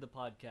listening to the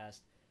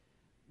podcast,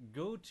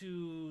 go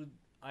to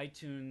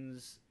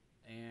iTunes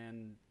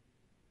and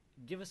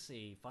give us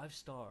a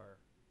 5-star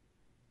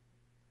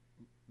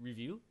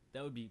review.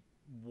 That would be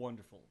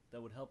wonderful.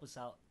 That would help us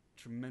out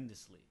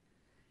tremendously.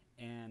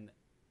 And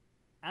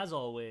as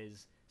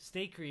always,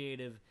 stay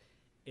creative.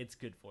 It's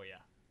good for you.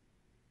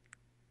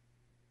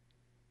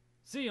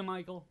 See you,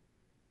 Michael.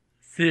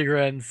 See you,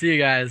 Grin. See you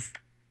guys.